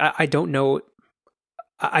feels like I don't know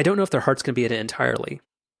if their heart's going to be in it entirely,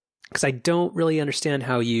 because I don't really understand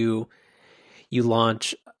how you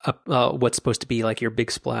launch what's supposed to be like your big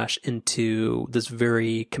splash into this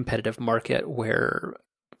very competitive market where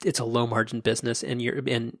it's a low margin business, and you're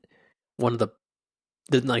in one of the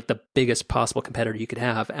biggest possible competitor you could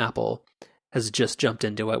have. Apple has just jumped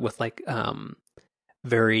into it with like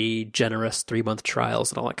very generous 3-month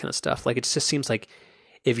trials and all that kind of stuff. Like, it just seems like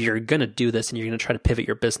if you're gonna do this and you're gonna try to pivot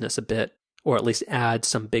your business a bit, or at least add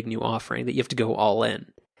some big new offering, that you have to go all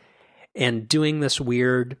in. And doing this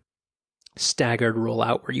weird staggered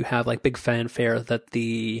rollout where you have like big fanfare that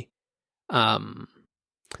the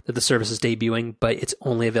service is debuting, but it's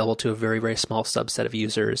only available to a very, very small subset of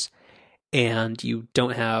users. and you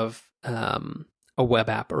don't have a web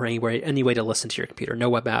app or any way to listen to your computer. No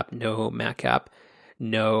web app, no Mac app,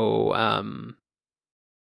 no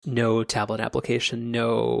tablet application,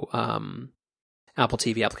 no Apple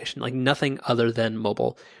TV application, like nothing other than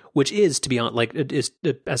mobile, which is, to be honest, like it is,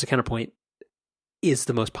 as a counterpoint, is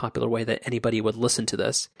the most popular way that anybody would listen to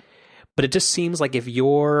this. But it just seems like if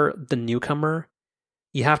you're the newcomer,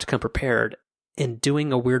 you have to come prepared, and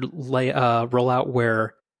doing a weird rollout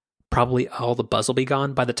where probably all the buzz will be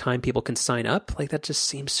gone by the time people can sign up, like that just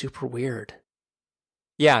seems super weird.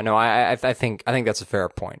 Yeah, no, I think that's a fair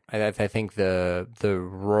point. I think the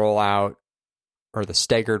rollout or the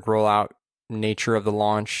staggered rollout nature of the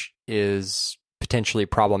launch is potentially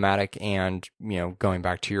problematic, and going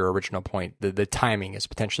back to your original point, the timing is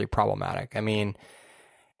potentially problematic. I mean,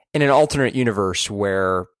 in an alternate universe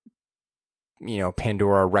where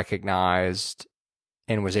Pandora recognized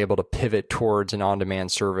and was able to pivot towards an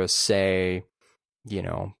on-demand service, say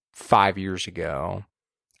 5 years ago,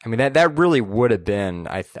 I mean, that really would have been,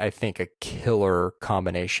 I think, a killer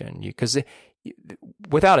combination, because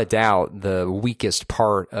without a doubt, the weakest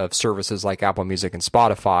part of services like Apple Music and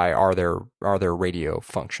Spotify are their radio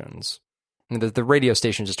functions. And the radio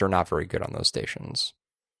stations just are not very good on those stations.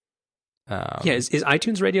 Is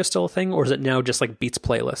iTunes Radio still a thing, or is it now just like Beats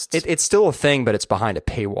playlists? It's still a thing, but it's behind a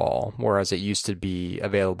paywall, whereas it used to be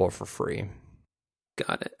available for free.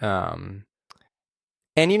 Got it.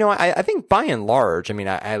 And I think by and large, I mean,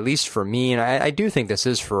 at least for me, and I do think this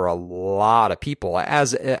is for a lot of people,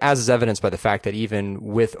 as is evidenced by the fact that even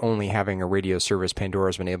with only having a radio service,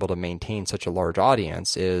 Pandora's been able to maintain such a large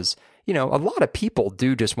audience. Is a lot of people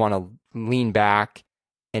do just want to lean back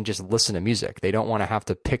and just listen to music. They don't want to have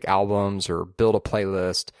to pick albums or build a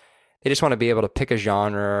playlist. They just want to be able to pick a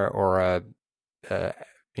genre or a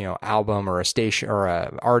album or a station or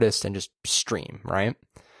a artist and just stream, right?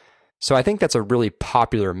 So I think that's a really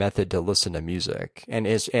popular method to listen to music, and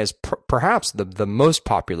is perhaps the most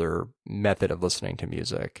popular method of listening to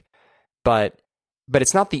music. But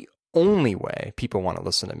it's not the only way people want to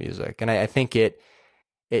listen to music, and I think it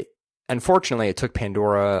unfortunately it took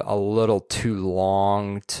Pandora a little too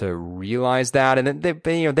long to realize that, and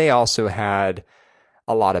they also had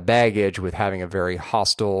a lot of baggage with having a very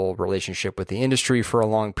hostile relationship with the industry for a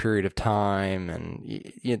long period of time,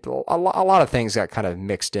 and a lot of things got kind of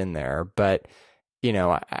mixed in there. But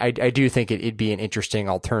I do think it'd be an interesting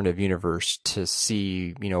alternative universe to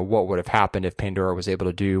see what would have happened if Pandora was able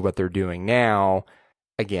to do what they're doing now,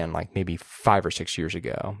 again, like maybe 5 or 6 years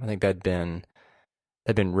ago. I think that'd been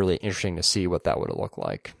really interesting to see what that would have looked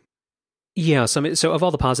like. Yeah, so of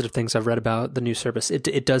all the positive things I've read about the new service,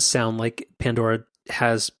 it does sound like Pandora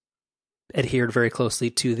has adhered very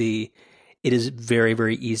closely to it is very,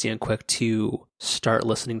 very easy and quick to start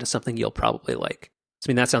listening to something you'll probably like. So, I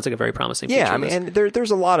mean, that sounds like a very promising feature. Yeah, I mean, and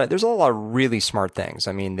there's a lot of really smart things.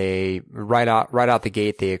 I mean, they right out the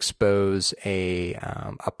gate, they expose a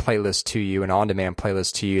playlist to you, an on-demand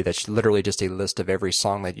playlist to you that's literally just a list of every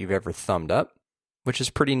song that you've ever thumbed up, which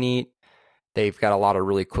is pretty neat. They've got a lot of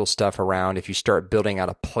really cool stuff around. If you start building out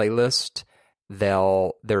a playlist,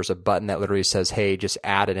 there's a button that literally says, hey, just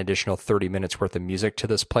add an additional 30 minutes worth of music to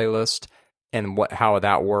this playlist. And how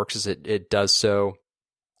that works is it does so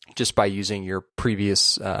just by using your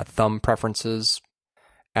previous thumb preferences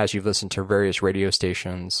as you've listened to various radio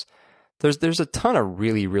stations. There's a ton of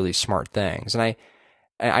really, really smart things. And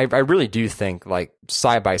I really do think, like,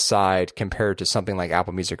 side by side compared to something like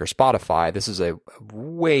Apple Music or Spotify, this is a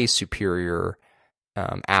way superior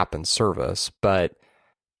app and service. But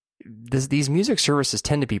these music services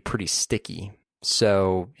tend to be pretty sticky,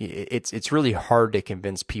 so it's really hard to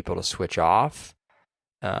convince people to switch off.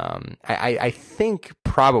 I think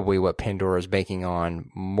probably what Pandora is banking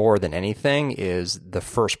on more than anything is the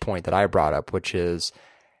first point that I brought up, which is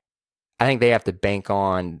I think they have to bank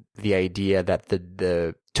on the idea that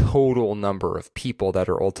the total number of people that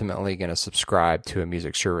are ultimately going to subscribe to a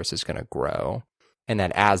music service is going to grow, and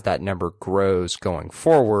that as that number grows going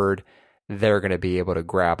forward, they're going to be able to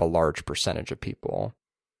grab a large percentage of people.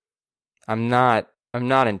 I'm not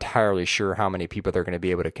entirely sure how many people they're going to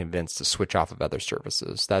be able to convince to switch off of other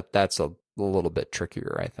services. That's a little bit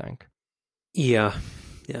trickier, I think. Yeah.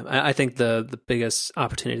 I think the biggest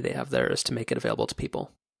opportunity they have there is to make it available to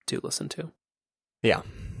people to listen to. Yeah.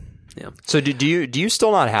 So do you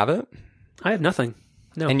still not have it? I have nothing.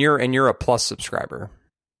 No. And you're a Plus subscriber.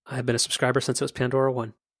 I've been a subscriber since it was Pandora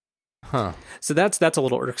 1. Huh. So that's a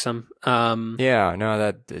little irksome. Yeah.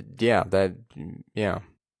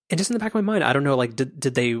 And just in the back of my mind, I don't know, like, did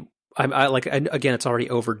they, again, it's already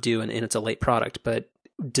overdue and it's a late product, but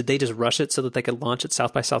did they just rush it so that they could launch at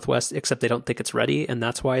South by Southwest, except they don't think it's ready, and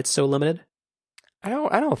that's why it's so limited? I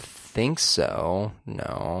don't think so.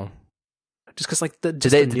 No. Just because, like, did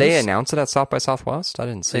they announce it at South by Southwest? I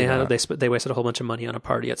didn't see that. They wasted a whole bunch of money on a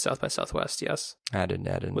party at South by Southwest. Yes, I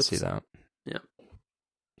didn't see that. Yeah.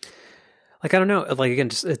 Like, I don't know. Like, again,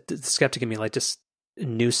 just the skeptic in me, like, just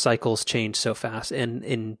news cycles change so fast, and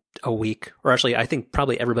in a week, or actually, I think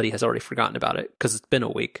probably everybody has already forgotten about it because it's been a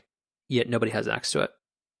week, yet nobody has access to it.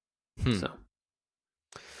 So,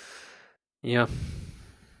 yeah.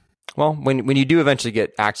 Well, when you do eventually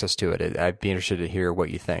get access to it, I'd be interested to hear what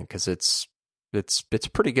you think, because it's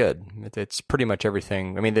pretty good. It's pretty much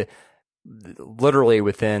everything. I mean, literally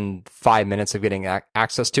within 5 minutes of getting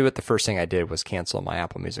access to it, the first thing I did was cancel my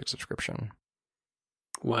Apple Music subscription.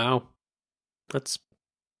 Wow, that's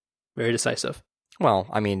very decisive. Well,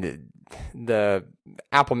 I mean, the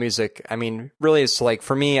Apple Music, I mean, really, it's like,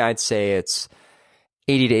 for me, I'd say it's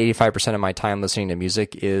 80 to 85% of my time listening to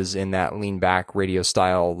music is in that lean back radio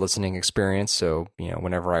style listening experience. So,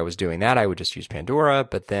 whenever I was doing that, I would just use Pandora.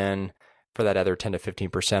 But then for that other 10 to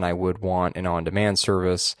 15%, I would want an on-demand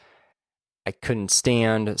service. I couldn't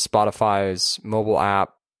stand Spotify's mobile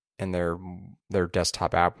app, and their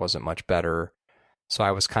desktop app wasn't much better. So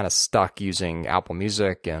I was kind of stuck using Apple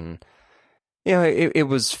Music, and it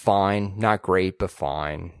was fine, not great, but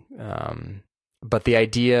fine. But the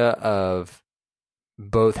idea of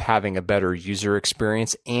both having a better user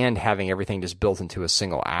experience and having everything just built into a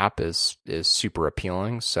single app is super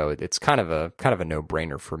appealing. So it's kind of a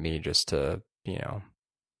no-brainer for me just to,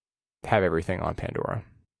 have everything on Pandora.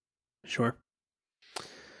 Sure.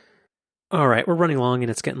 All right, we're running long and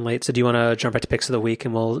it's getting late. So do you want to jump right to picks of the week,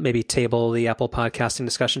 and we'll maybe table the Apple podcasting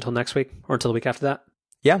discussion until next week or until the week after that?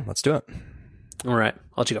 Yeah, let's do it. All right,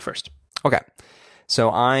 I'll let you go first. Okay. So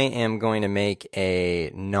I am going to make a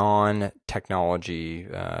non-technology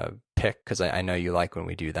pick, because I know you like when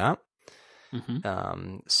we do that.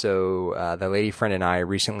 Mm-hmm. So the lady friend and I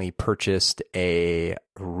recently purchased a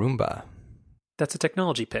Roomba. That's a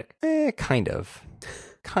technology pick. Kind of.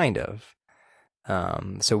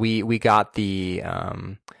 So we got the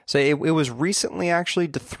so it was recently actually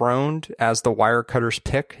dethroned as the Wirecutter's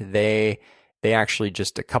pick. They actually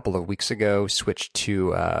just a couple of weeks ago switched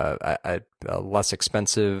to a less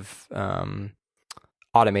expensive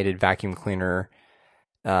automated vacuum cleaner.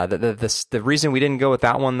 The reason we didn't go with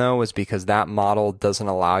that one, though, was because that model doesn't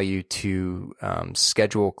allow you to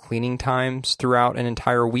schedule cleaning times throughout an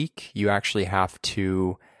entire week. You actually have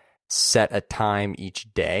to set a time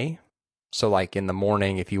each day. So like in the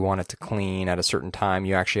morning, if you want it to clean at a certain time,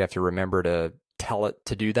 you actually have to remember to tell it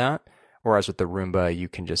to do that. Whereas with the Roomba, you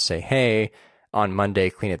can just say, hey, on Monday,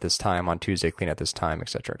 clean at this time. On Tuesday, clean at this time, et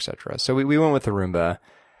cetera, et cetera. So we went with the Roomba.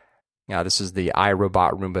 This is the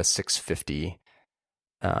iRobot Roomba 650.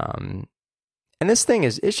 And this thing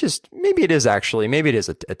maybe it is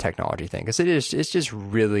a technology thing, because it's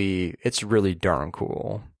really darn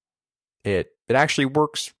cool. It actually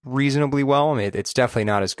works reasonably well. I mean, it's definitely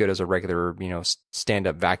not as good as a regular,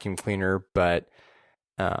 stand-up vacuum cleaner, but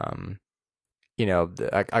on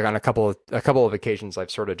a couple of occasions,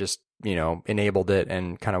 I've sort of just, enabled it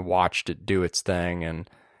and kind of watched it do its thing. And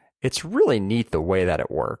it's really neat the way that it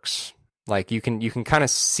works. Like you can kind of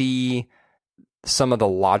see some of the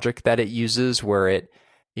logic that it uses, where it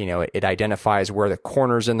identifies where the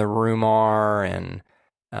corners in the room are. And,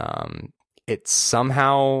 it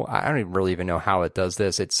somehow, I don't really even know how it does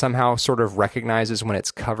this. It somehow sort of recognizes when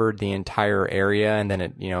it's covered the entire area, and then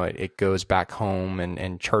it goes back home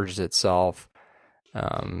and charges itself.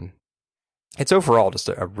 It's overall just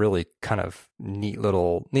a really kind of neat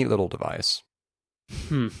little device.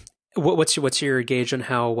 What's your gauge on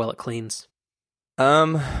how well it cleans?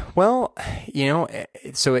 Well,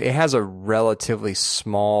 so it has a relatively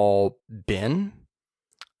small bin,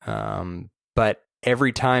 but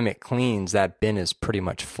every time it cleans, that bin is pretty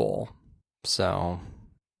much full. So,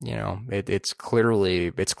 it's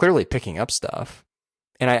clearly picking up stuff.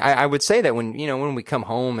 And I would say that when we come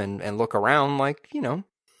home and look around, like,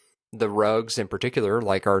 the rugs in particular,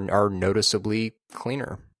 like are noticeably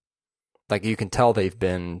cleaner. Like you can tell they've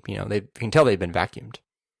been vacuumed.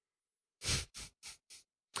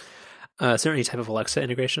 Is there any type of Alexa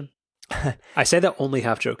integration? I say that only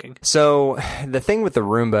half joking. So the thing with the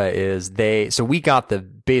Roomba is we got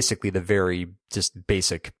basically the very just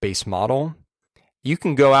basic base model. You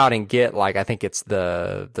can go out and get, like, I think it's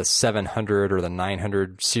the 700 or the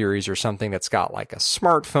 900 series or something that's got like a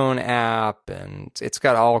smartphone app, and it's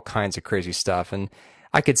got all kinds of crazy stuff. And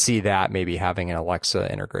I could see that maybe having an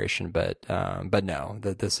Alexa integration, but no,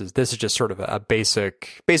 this is just sort of a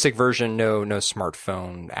basic version, no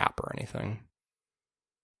smartphone app or anything.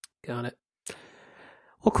 Got it.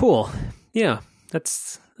 Well, cool. Yeah,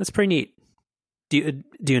 that's pretty neat. Do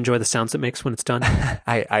you enjoy the sounds it makes when it's done?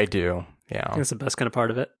 I do. Yeah, I think that's the best kind of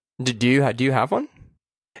part of it. Do you have one?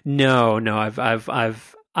 No.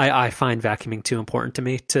 I find vacuuming too important to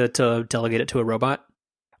me to delegate it to a robot.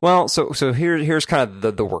 Well, so here's kind of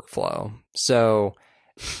the workflow. So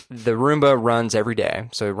the Roomba runs every day.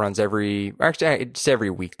 So it runs every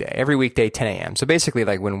weekday. Every weekday, 10 a.m. So basically,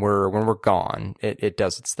 like when we're gone, it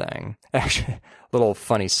does its thing. Actually, a little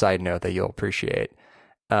funny side note that you'll appreciate.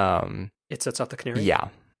 It sets off the canary. Yeah.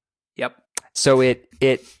 Yep. So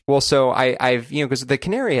I've because the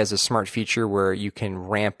Canary has a smart feature where you can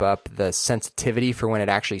ramp up the sensitivity for when it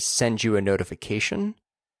actually sends you a notification.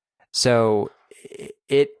 So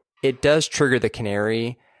it does trigger the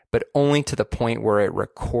Canary, but only to the point where it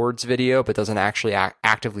records video, but doesn't actually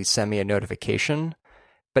actively send me a notification.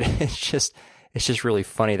 But it's just really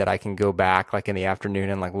funny that I can go back like in the afternoon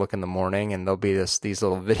and like look in the morning, and there'll be these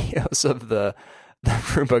little videos of the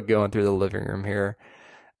Roomba going through the living room here.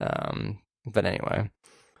 But anyway,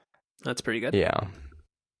 that's pretty good. Yeah.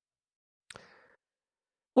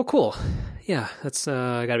 Well, cool. Yeah, that's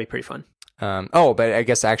got to be pretty fun. But I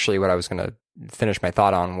guess actually what I was going to finish my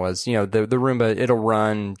thought on was, the Roomba, it'll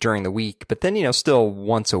run during the week, but then, still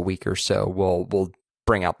once a week or so, we'll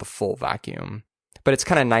bring out the full vacuum. But it's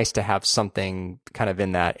kind of nice to have something kind of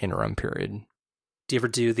in that interim period. Do you ever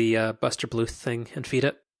do the Buster Bluth thing and feed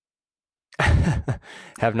it?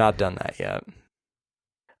 Have not done that yet.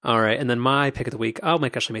 All right, and then my pick of the week, I'll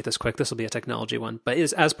actually make this quick. This will be a technology one, but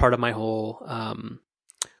is as part of my whole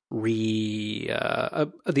the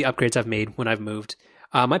upgrades I've made when I've moved.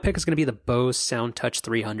 My pick is going to be the Bose SoundTouch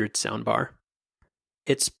 300 soundbar.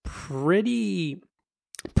 It's pretty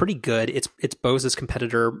good. It's Bose's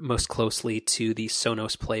competitor most closely to the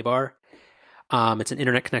Sonos Playbar. It's an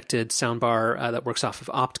internet-connected soundbar that works off of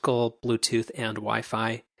optical, Bluetooth, and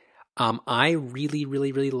Wi-Fi. I really,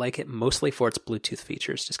 really, really like it, mostly for its Bluetooth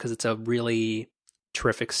features, just because it's a really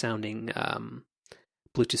terrific sounding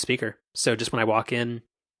Bluetooth speaker. So just when I walk in,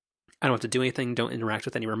 I don't have to do anything, don't interact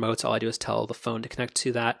with any remotes. All I do is tell the phone to connect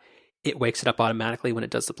to that. It wakes it up automatically when it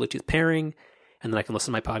does the Bluetooth pairing, and then I can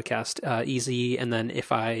listen to my podcast easy. And then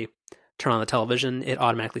if I turn on the television, it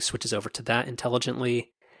automatically switches over to that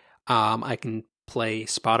intelligently. I can play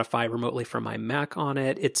Spotify remotely from my Mac on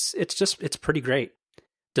it. It's pretty great.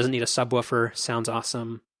 Doesn't need a subwoofer. Sounds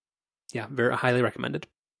awesome. Yeah, very highly recommended.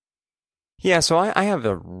 Yeah, so I have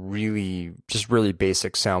a really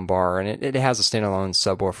basic sound bar, and it has a standalone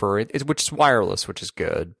subwoofer, which is wireless, which is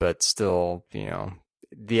good, but still,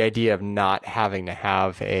 the idea of not having to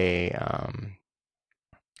have a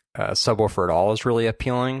subwoofer at all is really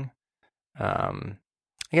appealing. I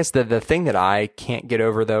guess the thing that I can't get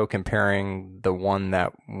over, though, comparing the one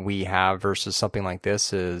that we have versus something like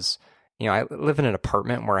this is, I live in an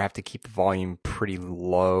apartment where I have to keep the volume pretty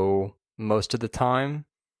low most of the time.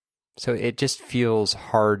 So it just feels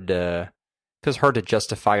hard to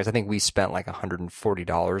justify, because I think we spent like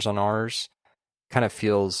 $140 on ours. Kind of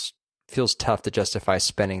feels tough to justify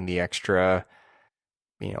spending the extra,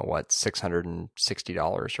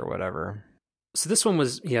 $660 or whatever. So this one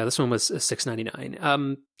was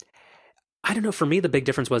 $699. I don't know. For me, the big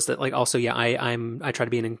difference was that, like, also, I try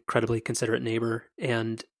to be an incredibly considerate neighbor,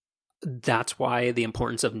 and that's why the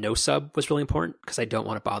importance of no sub was really important, because I don't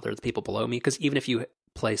want to bother the people below me. Because even if you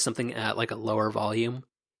play something at like a lower volume,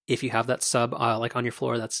 if you have that sub like on your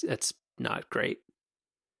floor, it's not great.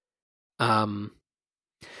 But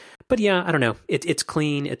yeah, I don't know. It's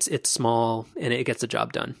clean, it's small, and it gets the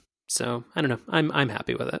job done. So I don't know. I'm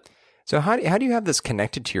happy with it. So how do you have this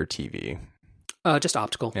connected to your TV? Just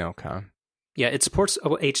optical. Yeah, okay. Yeah, it supports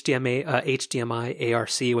HDMI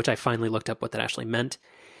ARC, which I finally looked up what that actually meant.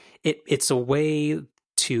 It's a way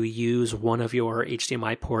to use one of your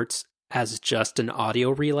HDMI ports as just an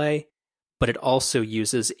audio relay, but it also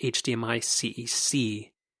uses HDMI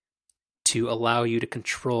CEC to allow you to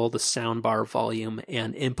control the soundbar volume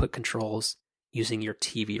and input controls using your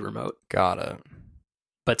TV remote. Got it.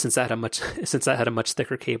 But since that had a much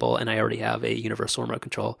thicker cable, and I already have a universal remote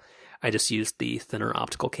control, I just used the thinner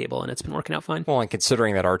optical cable, and it's been working out fine. Well, and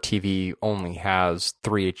considering that our TV only has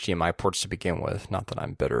 3 HDMI ports to begin with, not that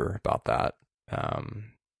I'm bitter about that,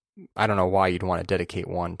 I don't know why you'd want to dedicate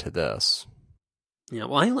one to this. Yeah,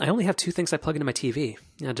 well, I only have 2 things I plug into my TV.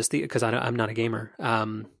 Yeah, just because I'm not a gamer.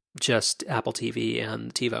 Just Apple TV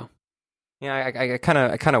and TiVo. Yeah, I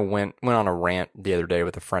kind of went on a rant the other day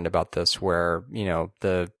with a friend about this, where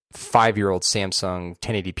the 5-year-old Samsung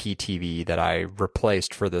 1080p TV that I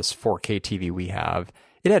replaced for this 4K TV we have,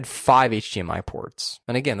 it had 5 HDMI ports,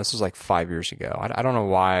 and again, this was like 5 years ago. I don't know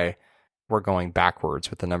why we're going backwards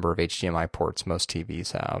with the number of HDMI ports most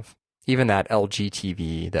TVs have. Even that LG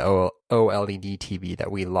TV, the OLED TV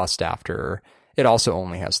that we lust after, it also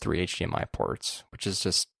only has 3 HDMI ports, which is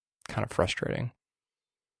just kind of frustrating.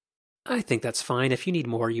 I think that's fine. If you need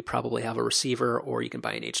more, you probably have a receiver, or you can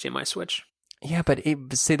buy an HDMI switch. Yeah, but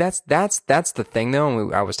see, that's the thing though,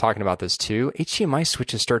 and I was talking about this too. HDMI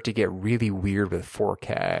switches start to get really weird with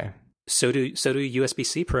 4K. So do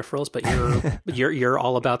USB-C peripherals, but you're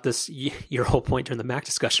all about this. Your whole point during the Mac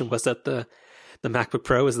discussion was that the MacBook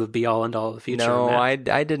Pro is the be all end all of the future. No, I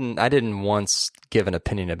didn't once give an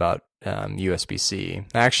opinion about USB-C.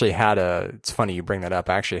 I actually had it's funny you bring that up.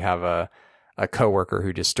 I actually have a coworker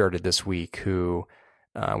who just started this week who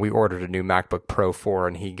we ordered a new MacBook Pro for,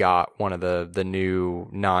 and he got one of the new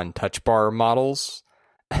non-touch bar models.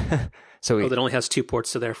 So that only has 2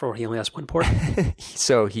 ports, so therefore he only has 1 port.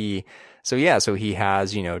 so he has,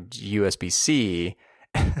 USB-C,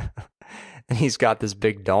 and he's got this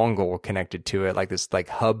big dongle connected to it, like this like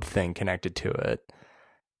hub thing connected to it,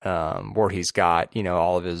 where he's got,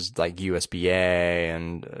 all of his like USB-A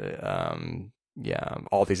and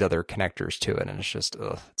all these other connectors to it, and it's just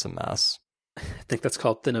it's a mess. I think that's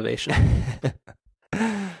called innovation.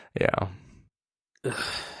 Yeah.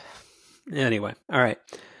 Anyway, all right.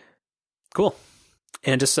 Cool.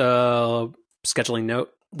 And just a scheduling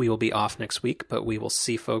note, we will be off next week, but we will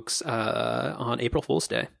see folks on April Fool's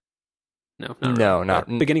Day. No, not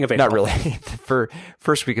beginning of April. Not really. For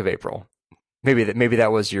first week of April. Maybe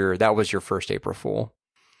that was your first April Fool.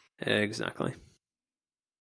 Exactly.